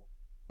people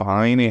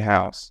buying a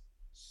house,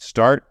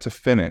 start to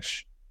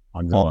finish,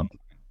 On Zillow.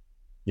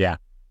 Yeah.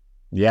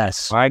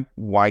 Yes.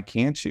 Why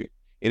can't you?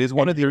 It is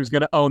one of the who's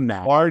going to own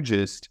that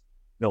largest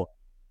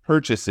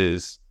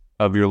purchases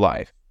of your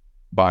life,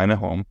 buying a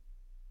home.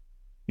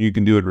 You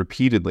can do it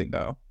repeatedly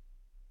though.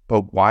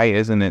 But why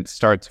isn't it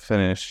start to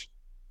finish?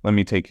 Let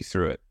me take you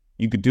through it.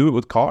 You could do it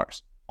with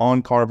cars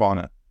on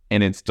Carvana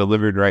and it's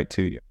delivered right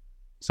to you.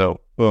 So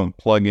boom,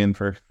 plug in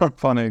for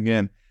Carvana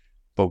again.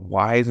 But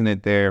why isn't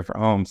it there for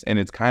homes? And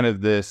it's kind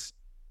of this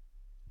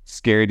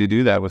scary to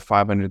do that with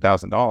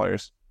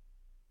 $500,000.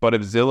 But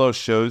if Zillow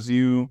shows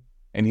you,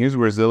 and here's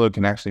where Zillow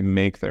can actually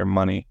make their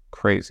money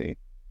crazy.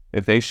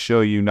 If they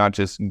show you not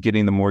just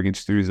getting the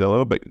mortgage through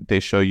Zillow, but they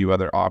show you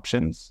other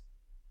options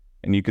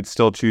and you could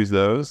still choose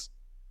those.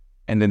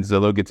 And then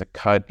Zillow gets a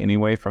cut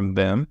anyway from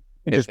them.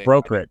 They just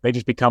broker it. They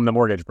just become the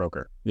mortgage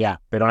broker. Yeah.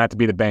 They don't have to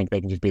be the bank.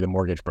 They can just be the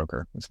mortgage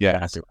broker.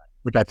 Yes.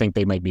 Which I think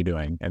they might be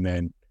doing. And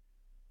then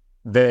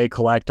they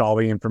collect all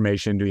the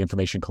information, do the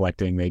information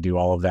collecting. They do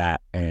all of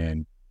that.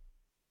 And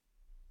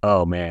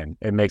oh man,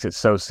 it makes it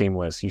so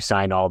seamless. You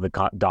sign all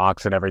the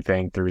docs and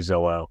everything through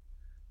Zillow.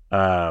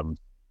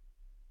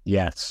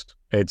 Yes,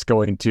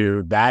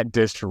 that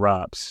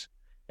disrupts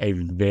a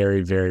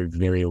very, very,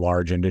 very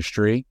large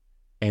industry,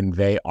 and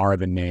they are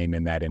the name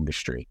in that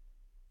industry.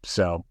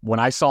 So when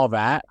I saw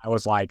that, I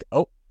was like,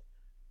 oh,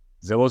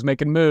 Zillow's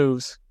making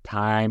moves.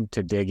 Time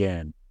to dig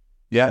in.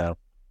 Yeah. So,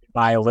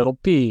 buy a little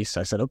piece.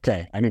 I said,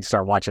 okay, I need to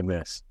start watching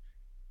this.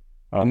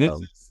 And this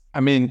is,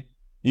 I mean,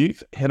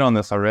 you've hit on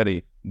this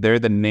already. They're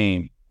the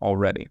name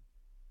already.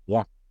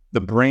 Yeah.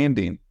 The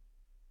branding.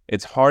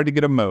 It's hard to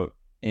get a moat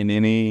in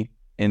any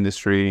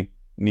industry,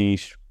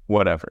 niche,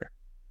 whatever.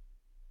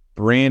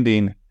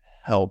 Branding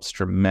helps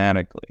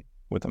dramatically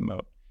with a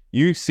moat.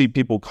 You see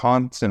people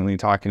constantly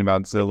talking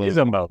about Zillow. It is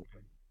a moat.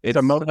 It's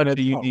a moat,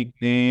 a unique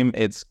name.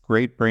 It's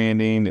great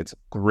branding. It's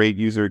great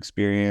user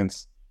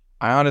experience.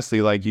 I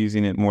honestly like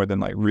using it more than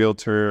like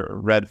Realtor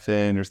or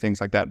Redfin or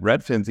things like that.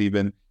 Redfin's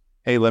even,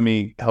 hey, let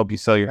me help you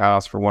sell your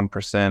house for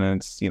 1%,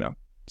 and it's,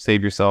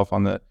 save yourself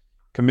on the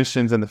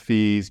commissions and the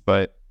fees.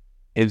 But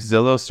if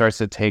Zillow starts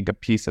to take a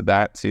piece of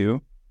that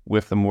too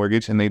with the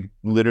mortgage, and they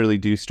literally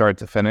do start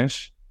to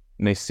finish,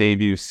 and they save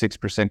you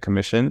 6%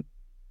 commission,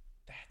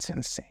 that's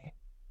insane.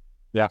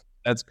 Yeah,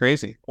 that's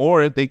crazy.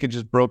 Or they could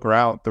just broker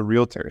out the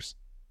realtors.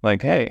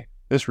 Like, hey,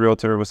 this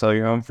realtor will sell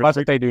your home for. That's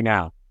what they do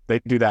now. They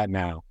do that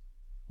now,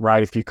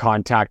 right? If you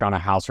contact on a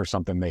house or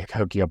something, they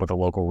hook you up with a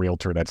local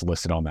realtor that's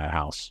listed on that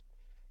house.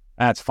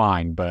 That's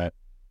fine, but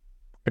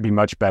it'd be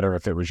much better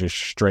if it was just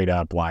straight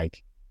up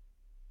like,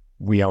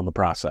 we own the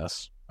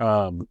process.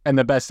 And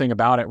the best thing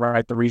about it,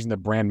 right? The reason the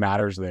brand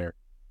matters there,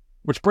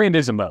 which brand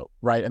is a moat,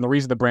 right? And the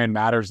reason the brand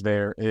matters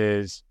there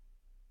is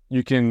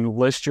you can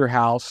list your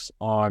house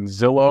on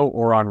Zillow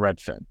or on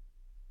Redfin,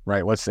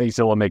 right? Let's say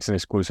Zillow makes an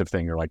exclusive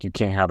thing. You're like, you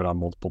can't have it on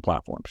multiple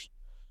platforms.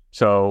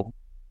 So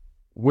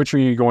which are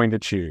you going to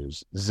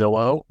choose?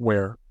 Zillow,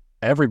 where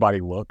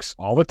everybody looks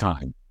all the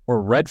time,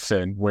 or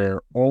Redfin,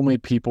 where only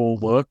people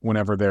look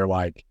whenever they're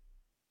like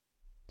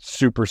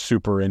super,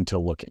 super into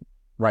looking,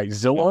 right?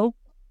 Zillow,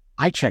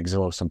 I check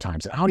Zillow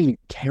sometimes. I don't even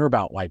care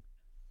about like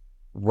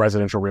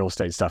residential real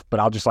estate stuff, but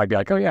I'll just like be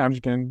like, oh yeah,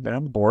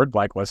 I'm bored.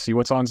 Like, let's see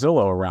what's on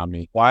Zillow around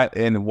me. Why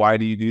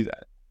do you do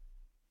that?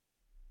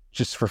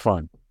 Just for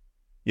fun.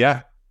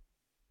 Yeah.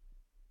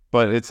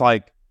 But it's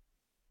like,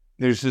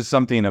 there's just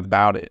something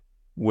about it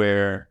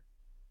where,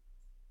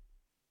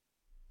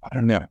 I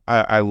don't know.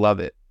 I love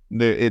it.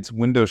 It's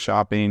window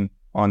shopping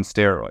on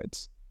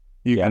steroids.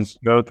 You can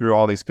go through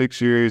all these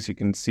pictures. You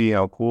can see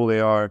how cool they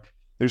are.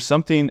 There's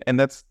something, and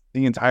that's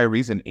the entire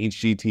reason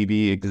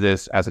HGTV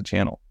exists as a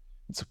channel.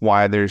 It's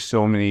why there's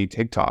so many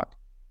TikTok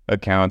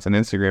accounts and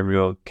Instagram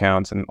reel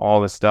accounts and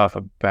all this stuff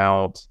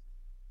about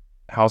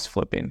house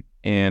flipping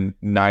and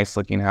nice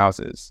looking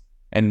houses,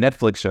 and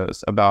Netflix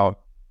shows about,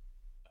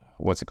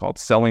 what's it called?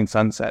 Selling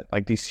Sunset,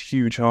 like these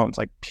huge homes.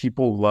 Like,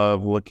 people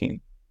love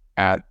looking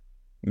at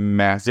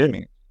massive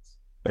mansions.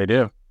 They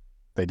do.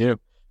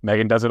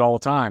 Megan does it all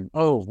the time.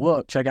 Oh,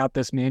 look, check out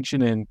this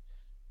mansion in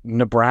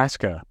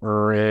Nebraska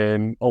or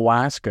in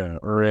Alaska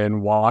or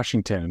in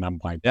Washington. And I'm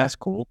like, that's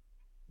cool.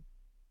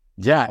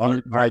 Yeah.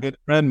 Our good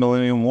friend,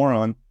 Millennial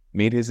Moron,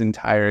 made his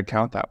entire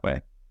account that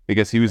way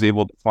because he was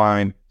able to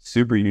find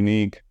super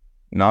unique,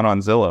 not on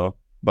Zillow,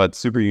 but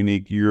super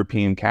unique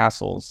European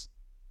castles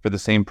for the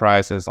same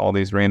price as all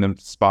these random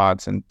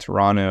spots in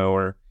Toronto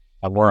or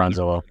we're on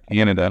Zillow,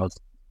 Canada.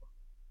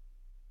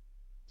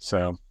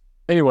 So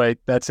anyway,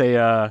 that's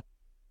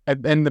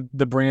and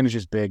the brand is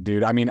just big,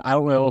 dude. I mean, I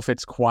don't know if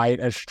it's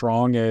quite as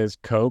strong as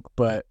Coke,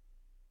 but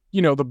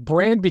the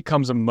brand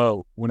becomes a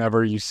moat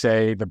whenever you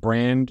say the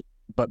brand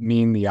but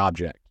mean the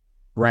object,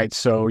 right?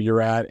 So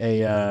you're at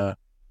a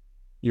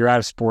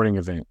sporting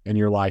event and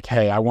you're like,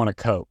 hey, I want a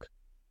Coke.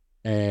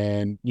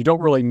 And you don't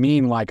really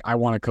mean like, I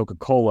want a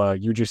Coca-Cola.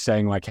 You're just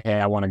saying like,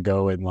 hey, I want to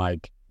go and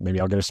like, maybe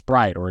I'll get a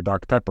Sprite or a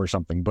Dr. Pepper or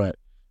something. But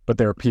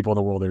there are people in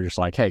the world that are just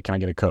like, hey, can I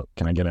get a Coke?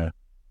 Can I get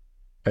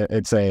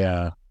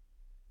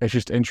it's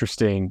just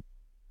interesting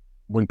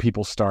when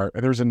people start,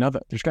 there's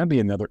got to be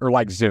another, or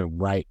like Zoom,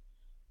 right?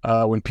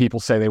 When people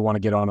say they want to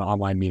get on an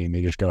online meeting,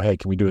 they just go, hey,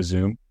 can we do a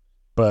Zoom?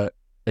 But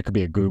it could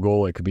be a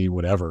Google, it could be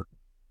whatever.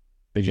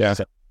 They just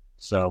say.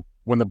 So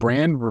when the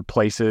brand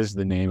replaces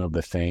the name of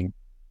the thing,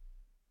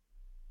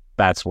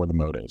 that's where the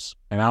mode is.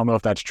 And I don't know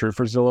if that's true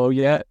for Zillow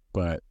yet,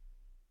 but.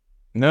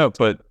 No,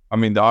 but I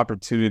mean, the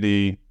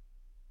opportunity,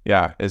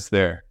 is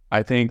there.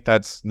 I think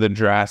that's the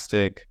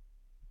drastic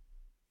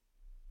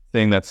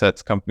thing that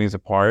sets companies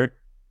apart.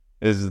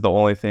 Is the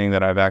only thing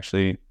that I've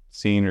actually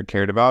seen or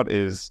cared about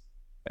is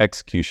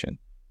execution.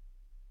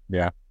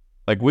 Yeah.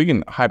 Like, we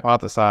can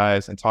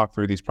hypothesize and talk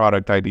through these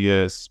product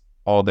ideas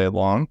all day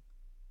long.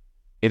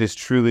 It is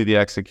truly the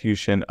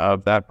execution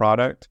of that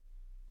product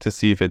to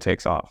see if it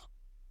takes off,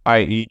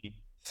 i.e.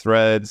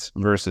 Threads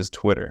versus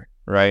Twitter,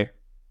 right?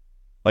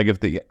 Like, if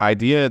the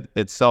idea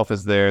itself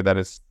is there, that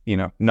it's,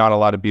 not a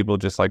lot of people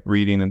just like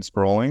reading and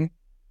scrolling,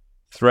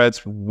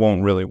 Threads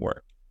won't really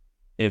work.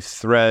 If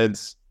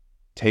Threads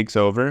takes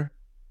over,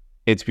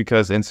 it's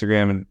because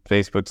Instagram and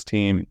Facebook's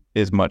team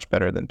is much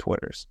better than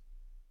Twitter's.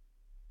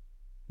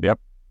 Yep.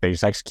 They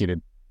just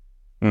executed.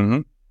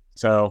 Mm-hmm.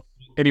 So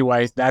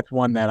anyways, that's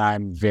one that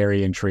I'm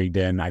very intrigued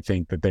in. I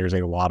think that there's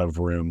a lot of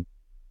room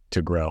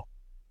to grow.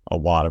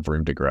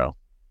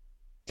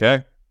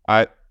 Okay.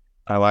 I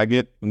like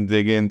it.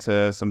 Dig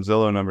into some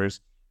Zillow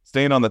numbers.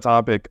 Staying on the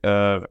topic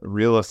of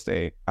real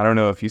estate, I don't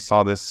know if you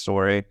saw this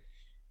story.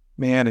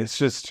 Man, it's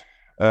just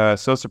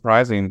so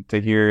surprising to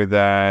hear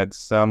that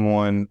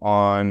someone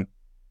on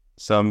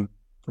some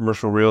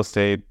commercial real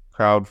estate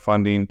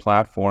crowdfunding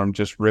platform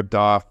just ripped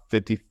off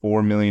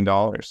 $54 million.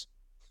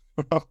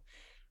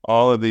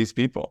 All of these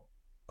people.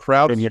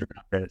 Didn't hear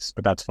about this,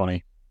 but that's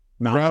funny.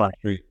 Not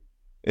funny.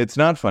 It's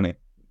not funny.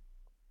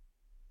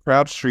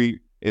 CrowdStreet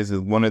is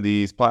one of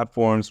these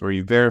platforms where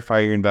you verify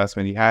your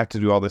investment. You have to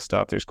do all this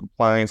stuff. There's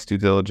compliance, due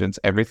diligence,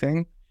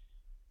 everything.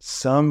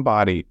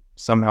 Somebody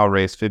somehow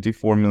raised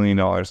 $54 million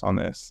on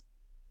this,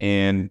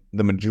 and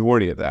the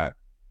majority of that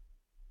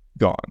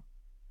gone,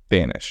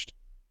 vanished.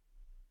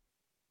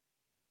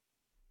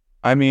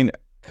 I mean,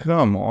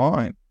 come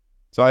on.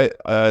 So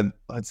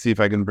let's see if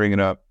I can bring it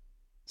up.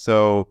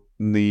 So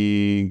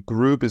the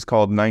group is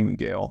called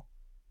Nightingale,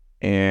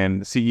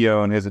 and the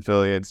CEO and his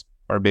affiliates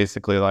are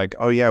basically like,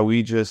 oh yeah,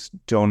 we just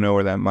don't know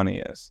where that money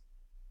is.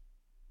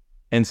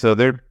 And so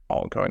they're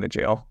all going to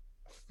jail.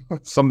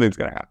 Something's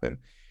going to happen.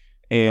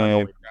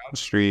 And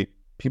CrowdStreet,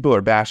 people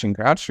are bashing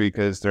CrowdStreet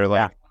because they're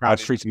like,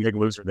 CrowdStreet's a big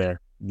loser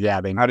there.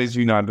 Yeah. How did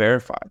you not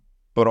verify?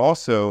 But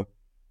also,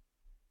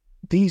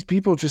 these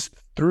people just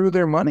threw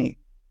their money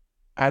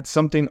at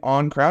something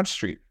on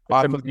CrowdStreet.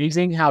 It's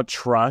amazing how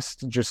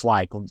trust just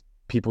like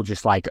people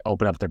just like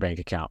open up their bank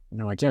account. And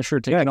they're like, yeah, sure,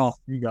 take it all.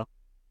 Here you go.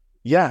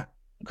 Yeah.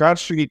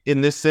 CrowdStreet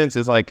in this sense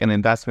is like an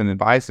investment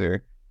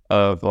advisor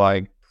of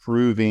like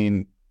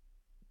proving,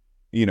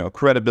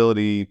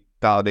 credibility,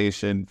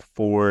 validation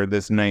for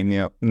this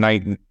Nightingale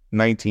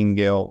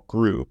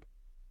group.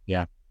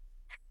 Yeah.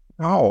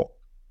 Oh,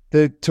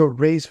 to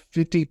raise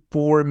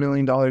 $54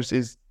 million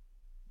is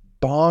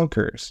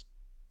bonkers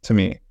to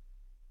me.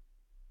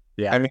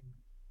 Yeah. I mean,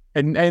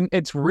 and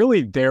it's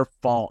really their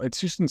fault. It's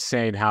just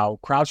insane how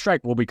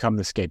CrowdStrike will become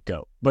the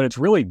scapegoat, but it's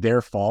really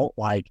their fault.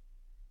 Like,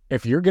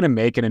 if you're going to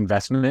make an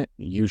investment,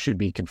 you should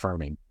be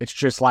confirming. It's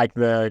just like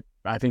I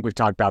think we've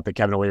talked about the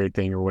Kevin O'Leary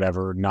thing or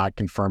whatever, not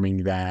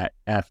confirming that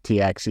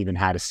FTX even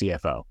had a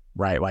CFO,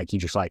 right? Like, he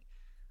just like,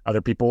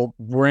 other people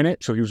were in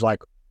it. So he was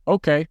like,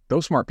 okay,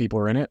 those smart people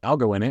are in it. I'll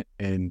go in it.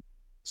 And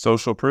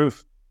social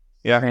proof.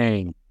 Yeah.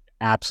 Insane.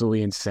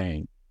 Absolutely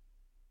insane.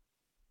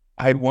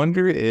 I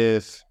wonder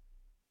if,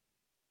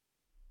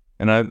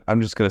 and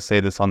I'm just going to say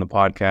this on the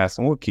podcast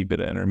and we'll keep it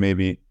in or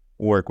maybe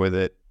work with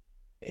it.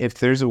 If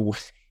there's a way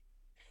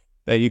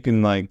that you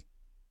can, like,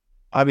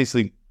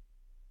 obviously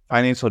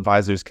financial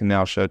advisors can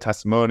now show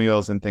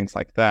testimonials and things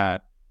like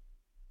that,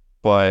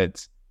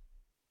 but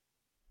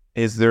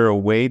is there a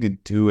way to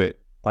do it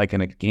like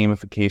in a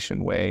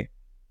gamification way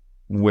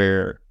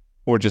or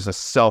just a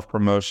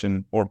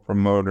self-promotion or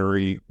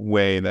promotory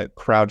way that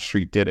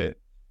CrowdStreet did it,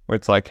 where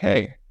it's like,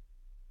 hey,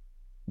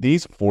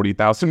 these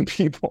 40,000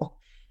 people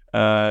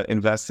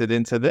invested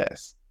into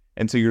this.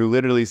 And so you're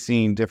literally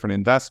seeing different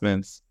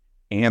investments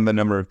and the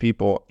number of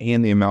people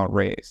and the amount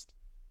raised.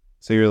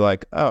 So you're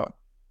like, oh,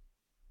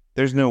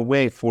 there's no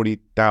way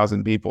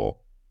 40,000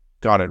 people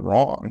got it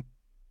wrong,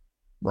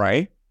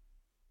 right?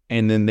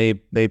 And then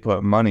they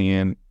put money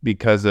in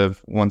because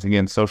of, once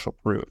again, social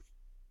proof.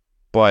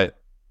 But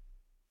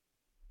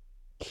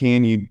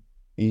you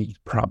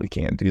probably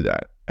can't do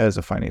that as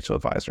a financial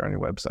advisor on your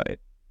website.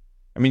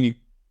 I mean,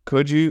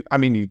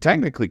 you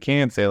technically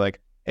can say like,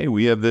 hey,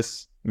 we have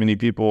this many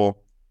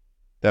people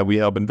that we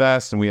help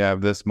invest and we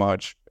have this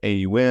much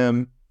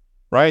AUM,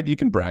 right? You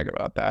can brag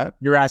about that.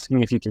 You're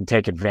asking if you can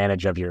take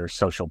advantage of your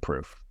social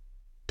proof.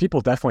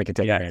 People definitely can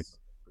take advantage.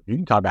 You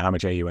can talk about how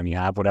much AUM you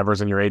have, whatever's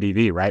in your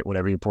ADV, right?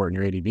 Whatever you report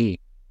in your ADV.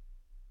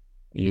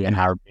 And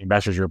how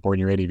investors you report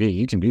in your ADV.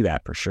 You can do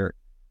that for sure.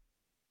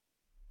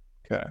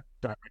 Okay.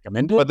 Do I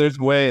recommend it? But there's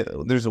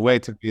a way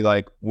to be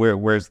like,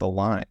 where's the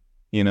line?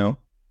 you know?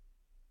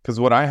 Because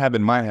what I have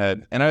in my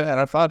head, and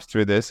I thought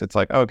through this, it's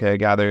like, okay,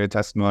 gather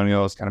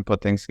testimonials, kind of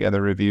put things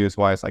together, reviews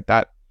wise, like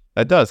that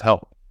does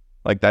help.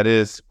 Like that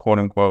is quote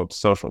unquote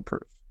social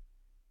proof.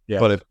 Yeah.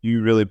 But if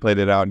you really played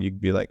it out, you'd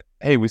be like,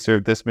 hey, we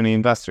serve this many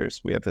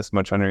investors. We have this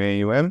much under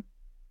AUM.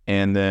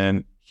 And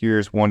then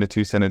here's 1 to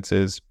 2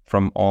 sentences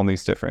from all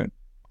these different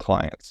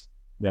clients.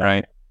 Yeah.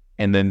 Right.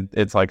 And then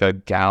it's like a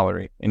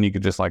gallery and you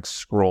could just like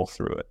scroll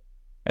through it.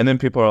 And then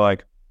people are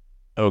like,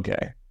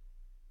 okay,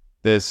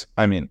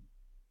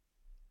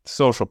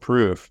 social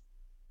proof.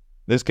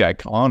 This guy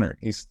Connor,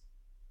 he's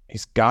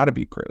got to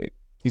be brilliant.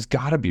 He's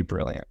got to be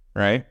brilliant,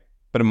 right?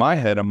 But in my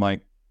head, I'm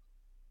like,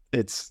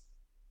 it's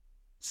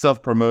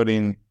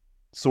self-promoting,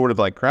 sort of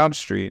like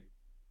CrowdStreet.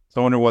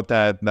 So I wonder what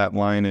that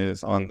line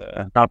is on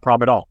the. Not a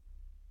problem at all.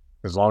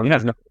 As long as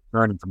there's no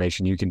current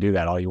information, you can do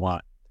that all you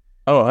want.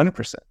 Oh,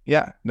 100%.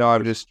 Yeah. No,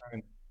 I'm just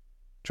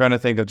trying to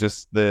think of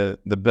just the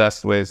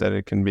best ways that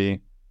it can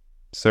be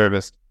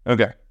serviced.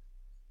 Okay,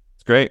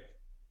 it's great.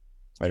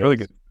 It's really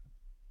good.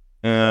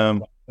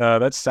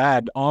 That's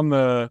sad.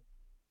 Can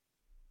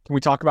we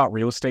talk about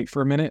real estate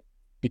for a minute?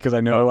 Because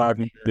I know I've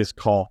this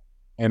call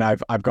and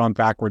I've gone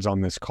backwards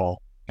on this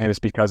call, and it's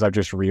because I've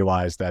just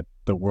realized that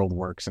the world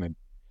works, and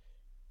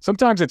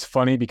sometimes it's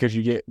funny because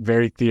you get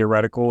very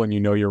theoretical and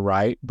you know you're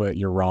right, but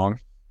you're wrong.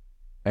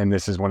 And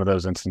this is one of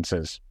those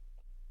instances.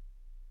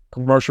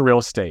 Commercial real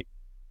estate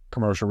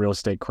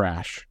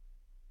crash.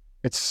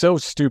 It's so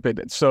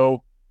stupid.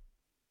 So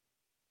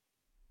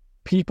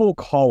people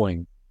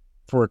calling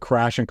for a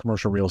crash in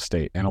commercial real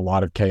estate and a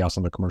lot of chaos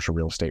on the commercial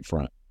real estate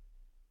front.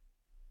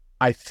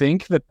 I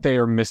think that they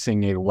are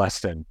missing a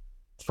lesson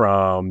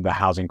from the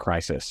housing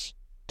crisis,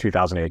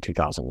 2008,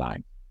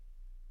 2009.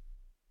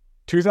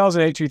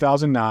 2008,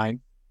 2009,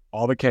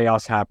 all the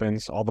chaos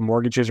happens, all the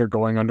mortgages are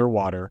going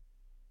underwater.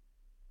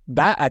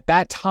 That at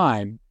that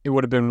time, it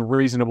would have been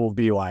reasonable to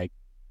be like,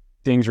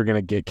 things are going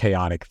to get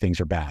chaotic, things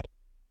are bad.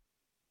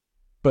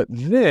 But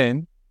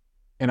then,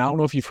 and I don't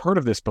know if you've heard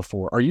of this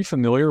before, are you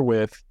familiar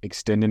with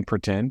extend and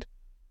pretend?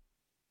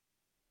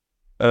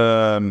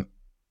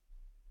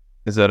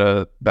 Is that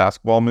a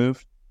basketball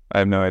move? I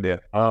have no idea.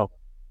 Oh,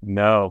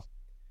 no.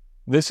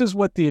 This is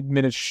what the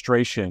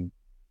administration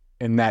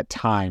in that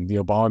time, the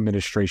Obama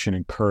administration,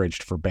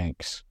 encouraged for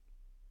banks.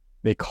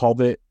 They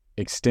called it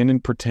extend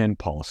and pretend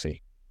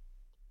policy.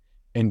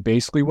 And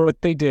basically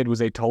what they did was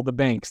they told the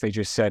banks, they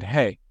just said,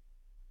 hey,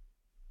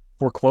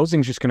 foreclosing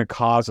is just going to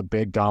cause a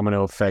big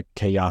domino effect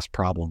chaos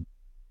problem.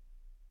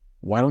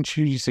 Why don't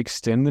you just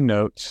extend the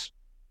notes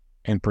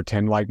and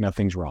pretend like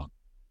nothing's wrong?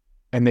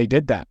 And they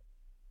did that.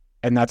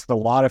 And that's a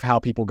lot of how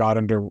people got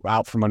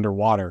out from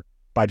underwater,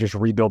 by just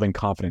rebuilding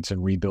confidence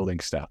and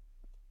rebuilding stuff.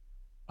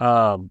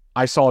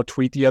 I saw a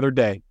tweet the other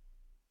day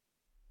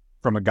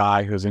from a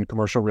guy who's in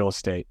commercial real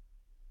estate.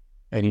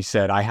 And he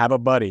said, I have a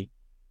buddy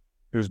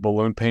whose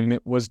balloon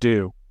payment was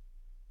due,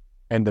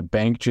 and the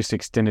bank just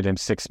extended him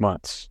 6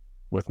 months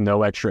with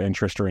no extra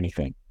interest or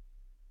anything.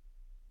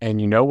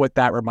 And you know what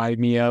that reminded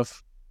me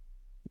of?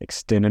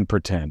 Extend and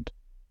pretend.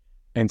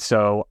 And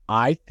so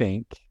I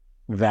think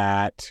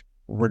that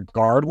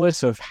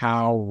regardless of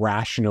how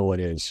rational it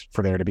is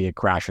for there to be a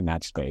crash in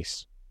that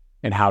space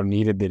and how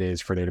needed it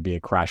is for there to be a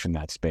crash in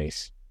that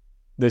space,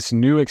 this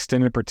new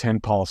extend and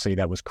pretend policy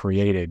that was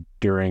created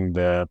during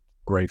the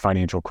great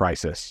financial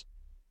crisis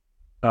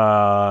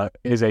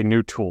is a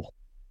new tool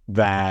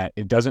that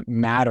it doesn't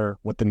matter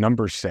what the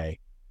numbers say.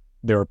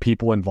 There are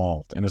people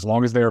involved. And as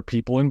long as there are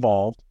people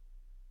involved,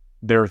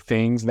 there are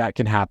things that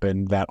can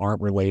happen that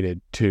aren't related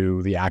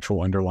to the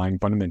actual underlying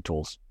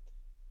fundamentals.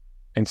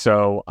 And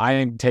so I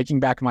am taking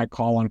back my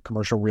call on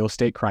commercial real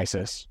estate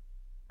crisis,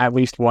 at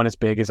least one as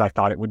big as I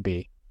thought it would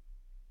be.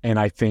 And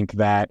I think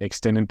that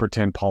extend and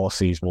pretend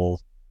policies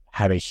will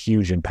have a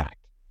huge impact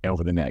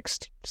over the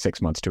next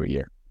 6 months to a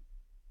year.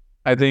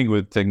 I think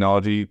with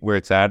technology where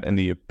it's at and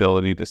the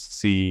ability to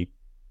see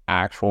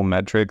actual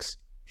metrics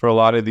for a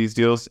lot of these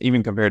deals,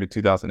 even compared to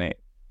 2008,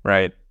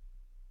 right?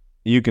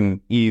 You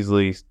can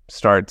easily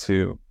start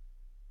to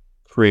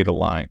create a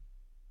line.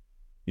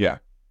 Yeah.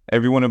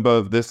 Everyone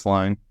above this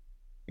line,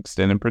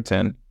 extend and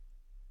pretend.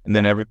 And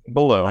then everything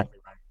below.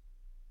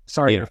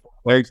 Sorry.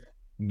 There's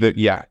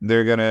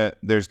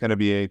gonna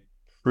be a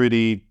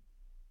pretty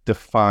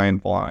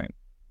defined line.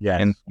 Yeah.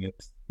 And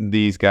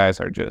these guys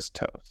are just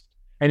toast.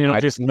 And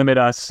it'll just limit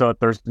us so that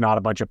there's not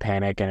a bunch of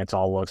panic and it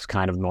all looks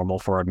kind of normal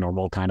for a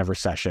normal kind of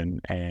recession.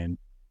 And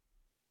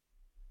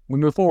we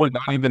move forward.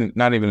 Not even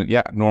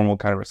normal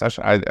kind of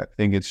recession. I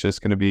think it's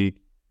just going to be,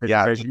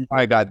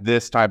 I got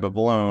this type of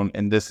loan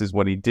and this is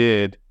what he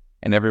did,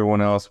 and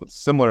everyone else with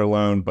similar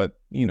loan, but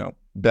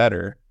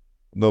better,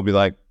 they'll be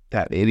like,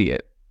 that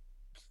idiot.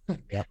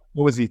 Yep.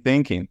 What was he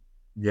thinking?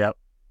 Yep.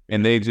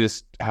 And they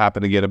just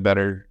happen to get a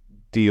better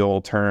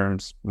deal,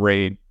 terms,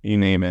 rate, you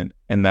name it,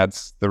 and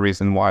that's the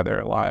reason why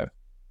they're alive.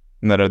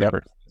 And that other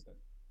person.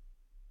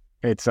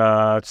 It's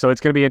so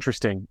it's going to be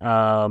interesting.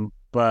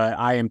 But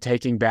I am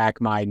taking back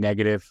my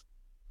negative,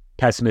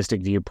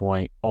 pessimistic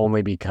viewpoint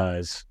only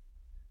because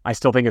I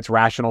still think it's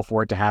rational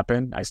for it to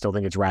happen. I still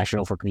think it's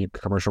rational for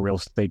commercial real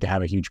estate to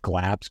have a huge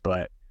collapse.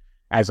 But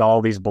as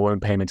all these balloon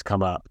payments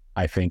come up,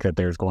 I think that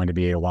there's going to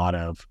be a lot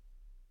of,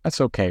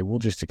 that's okay. We'll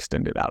just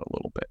extend it out a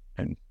little bit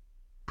and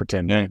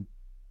pretend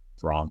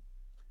it's wrong.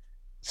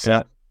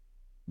 Yeah.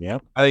 Yeah.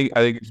 I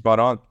think you're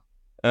spot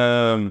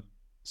on.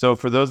 So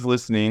for those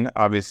listening,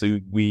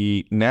 obviously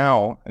we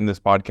now in this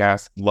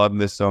podcast love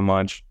this so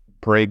much,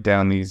 break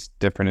down these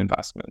different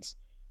investments.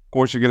 Of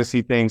course, you're going to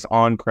see things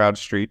on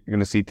CrowdStreet. You're going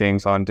to see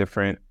things on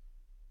different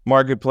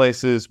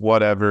marketplaces,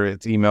 whatever.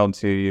 It's emailed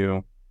to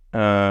you.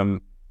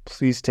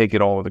 Please take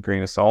it all with a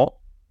grain of salt.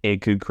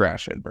 It could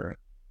crash and burn.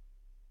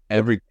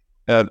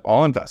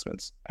 All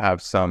investments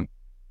have some.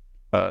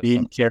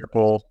 Be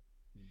careful.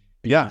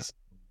 Yes.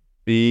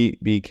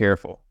 Be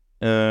careful.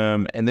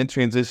 And then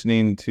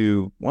transitioning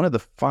to one of the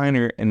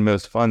finer and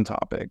most fun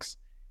topics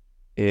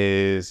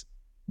is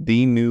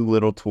the new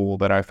little tool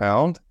that I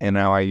found and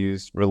now I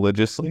use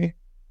religiously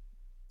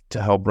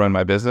to help run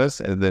my business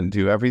and then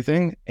do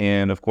everything.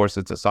 And of course,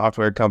 it's a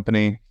software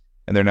company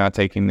and they're not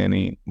taking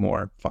any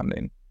more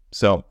funding.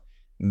 So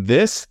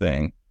this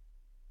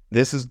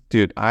is,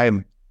 dude,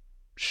 I'm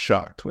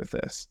shocked with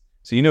this.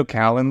 So you know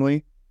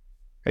Calendly,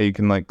 how you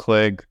can like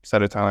click,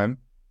 set a time.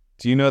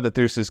 Do you know that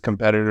there's this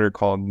competitor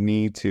called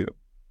Neeto?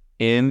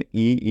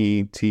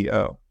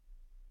 Neeto.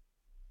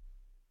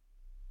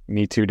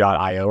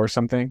 Neeto.io or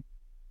something?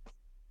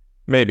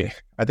 Maybe.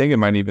 I think it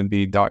might even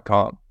be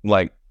 .com.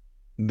 Like,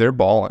 they're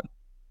balling.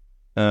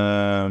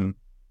 Yeah,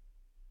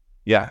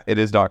 it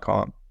is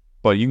 .com.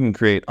 But you can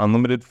create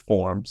unlimited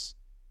forms.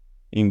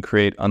 You can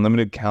create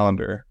unlimited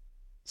calendar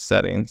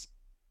settings.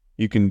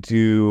 You can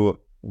do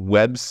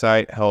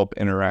website help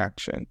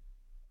interaction.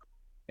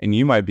 And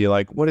you might be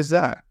like, what is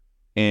that?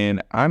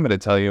 And I'm going to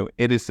tell you,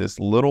 it is this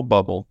little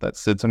bubble that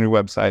sits on your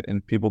website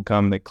and people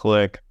come, they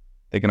click,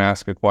 they can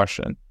ask a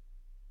question.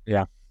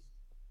 Yeah.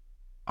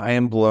 I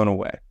am blown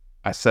away.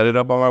 I set it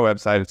up on my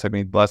website. It took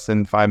me less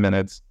than 5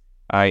 minutes.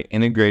 I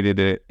integrated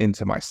it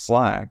into my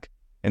Slack.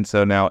 And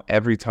so now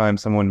every time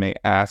someone may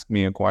ask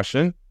me a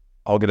question,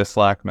 I'll get a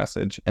Slack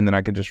message and then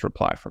I can just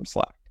reply from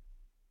Slack.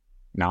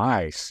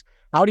 Nice.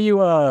 How do you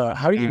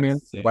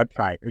manage the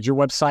website? Is your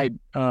website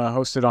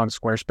hosted on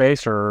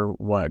Squarespace or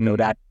what? No,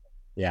 that.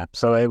 Yeah.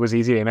 So it was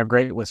easy to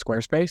integrate with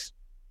Squarespace?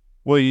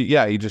 Well,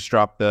 you just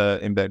drop the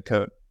embed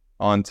code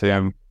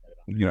onto,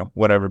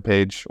 whatever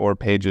page or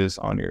pages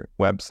on your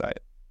website.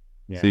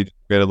 Yeah. So you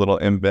create a little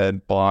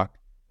embed block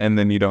and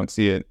then you don't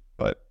see it,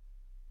 but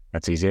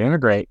that's easy to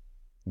integrate.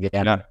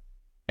 Yeah.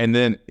 And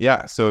then,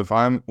 so if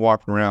I'm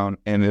walking around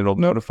and it'll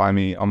notify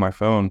me on my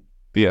phone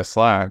via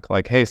Slack,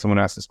 like, hey, someone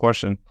asked this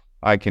question,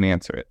 I can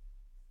answer it.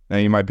 Now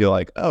you might be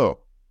like, oh,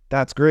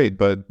 that's great.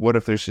 But what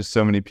if there's just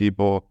so many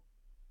people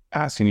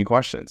asking you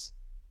questions?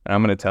 And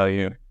I'm going to tell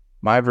you,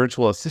 my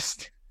virtual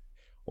assistant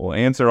will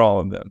answer all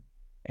of them.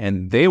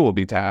 And they will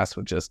be tasked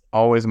with just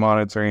always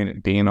monitoring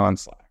and being on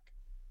Slack.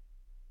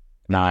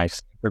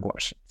 Nice. For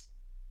questions.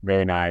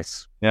 Very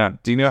nice. Yeah.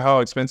 Do you know how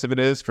expensive it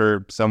is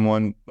for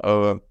someone,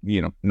 not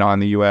in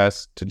the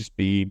US to just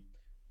be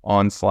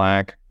on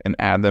Slack and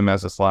add them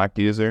as a Slack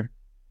user?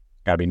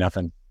 Gotta be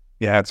nothing.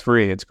 Yeah, it's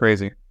free. It's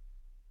crazy.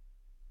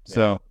 Yeah.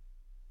 So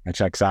that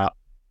checks out.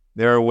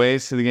 There are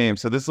ways to the game.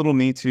 So this little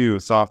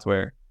Neeto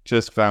software,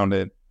 just found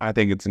it. I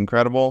think it's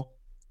incredible.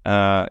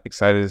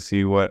 Excited to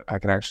see what I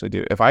can actually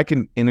do. If I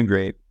can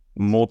integrate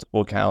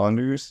multiple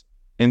calendars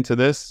into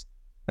this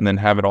and then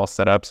have it all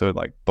set up so it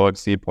like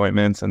books the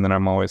appointments and then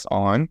I'm always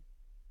on,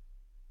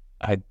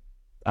 I'm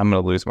going to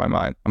lose my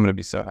mind. I'm going to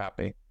be so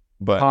happy.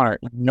 But Connor,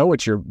 you know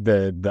what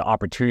the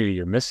opportunity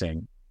you're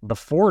missing?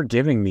 Before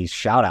giving these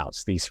shout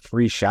outs, these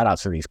free shout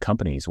outs to these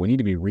companies, we need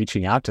to be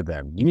reaching out to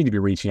them. You need to be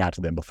reaching out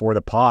to them before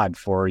the pod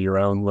for your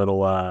own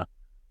little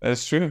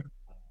that's true.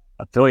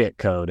 Affiliate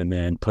code and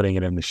then putting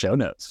it in the show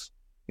notes.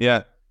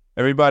 Yeah.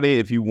 Everybody,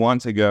 if you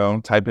want to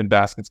go, type in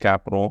Baskets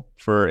Capital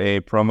for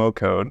a promo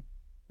code.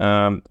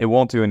 It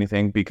won't do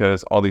anything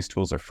because all these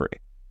tools are free.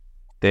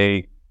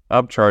 They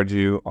upcharge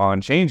you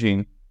on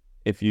changing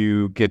if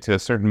you get to a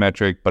certain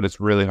metric, but it's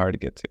really hard to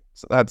get to.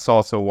 So that's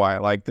also why I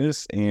like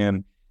this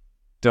and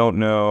don't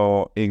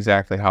know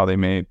exactly how they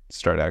may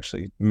start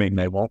actually making.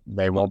 They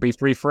won't be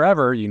free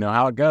forever. You know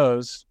how it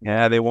goes.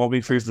 Yeah, they won't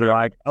be free forever. They're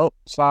like, oh,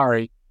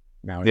 sorry.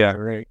 Now it's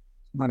great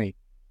money.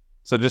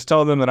 So just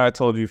tell them that I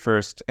told you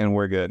first and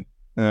we're good.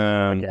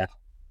 Yeah.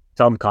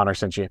 Tell them Connor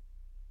sent you.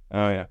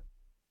 Oh, yeah.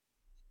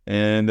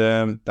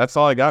 And that's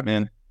all I got,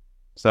 man.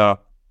 So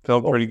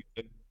felt pretty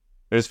good.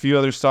 There's a few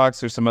other stocks.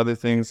 There's some other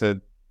things that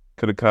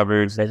could have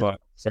covered. Save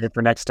it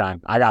for next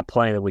time. I got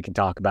plenty that we can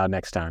talk about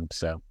next time.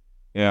 So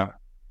yeah.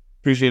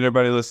 Appreciate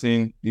everybody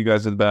listening. You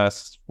guys are the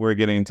best. We're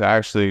getting to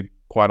actually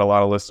quite a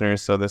lot of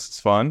listeners, so this is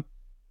fun.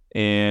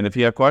 And if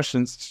you have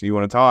questions, you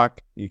want to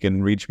talk, you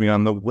can reach me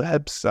on the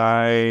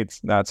website.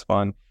 That's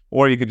fun.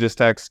 Or you could just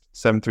text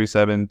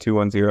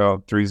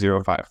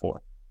 737-210-3054.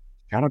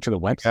 Shout out to the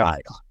website.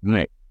 Yeah.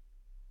 Right.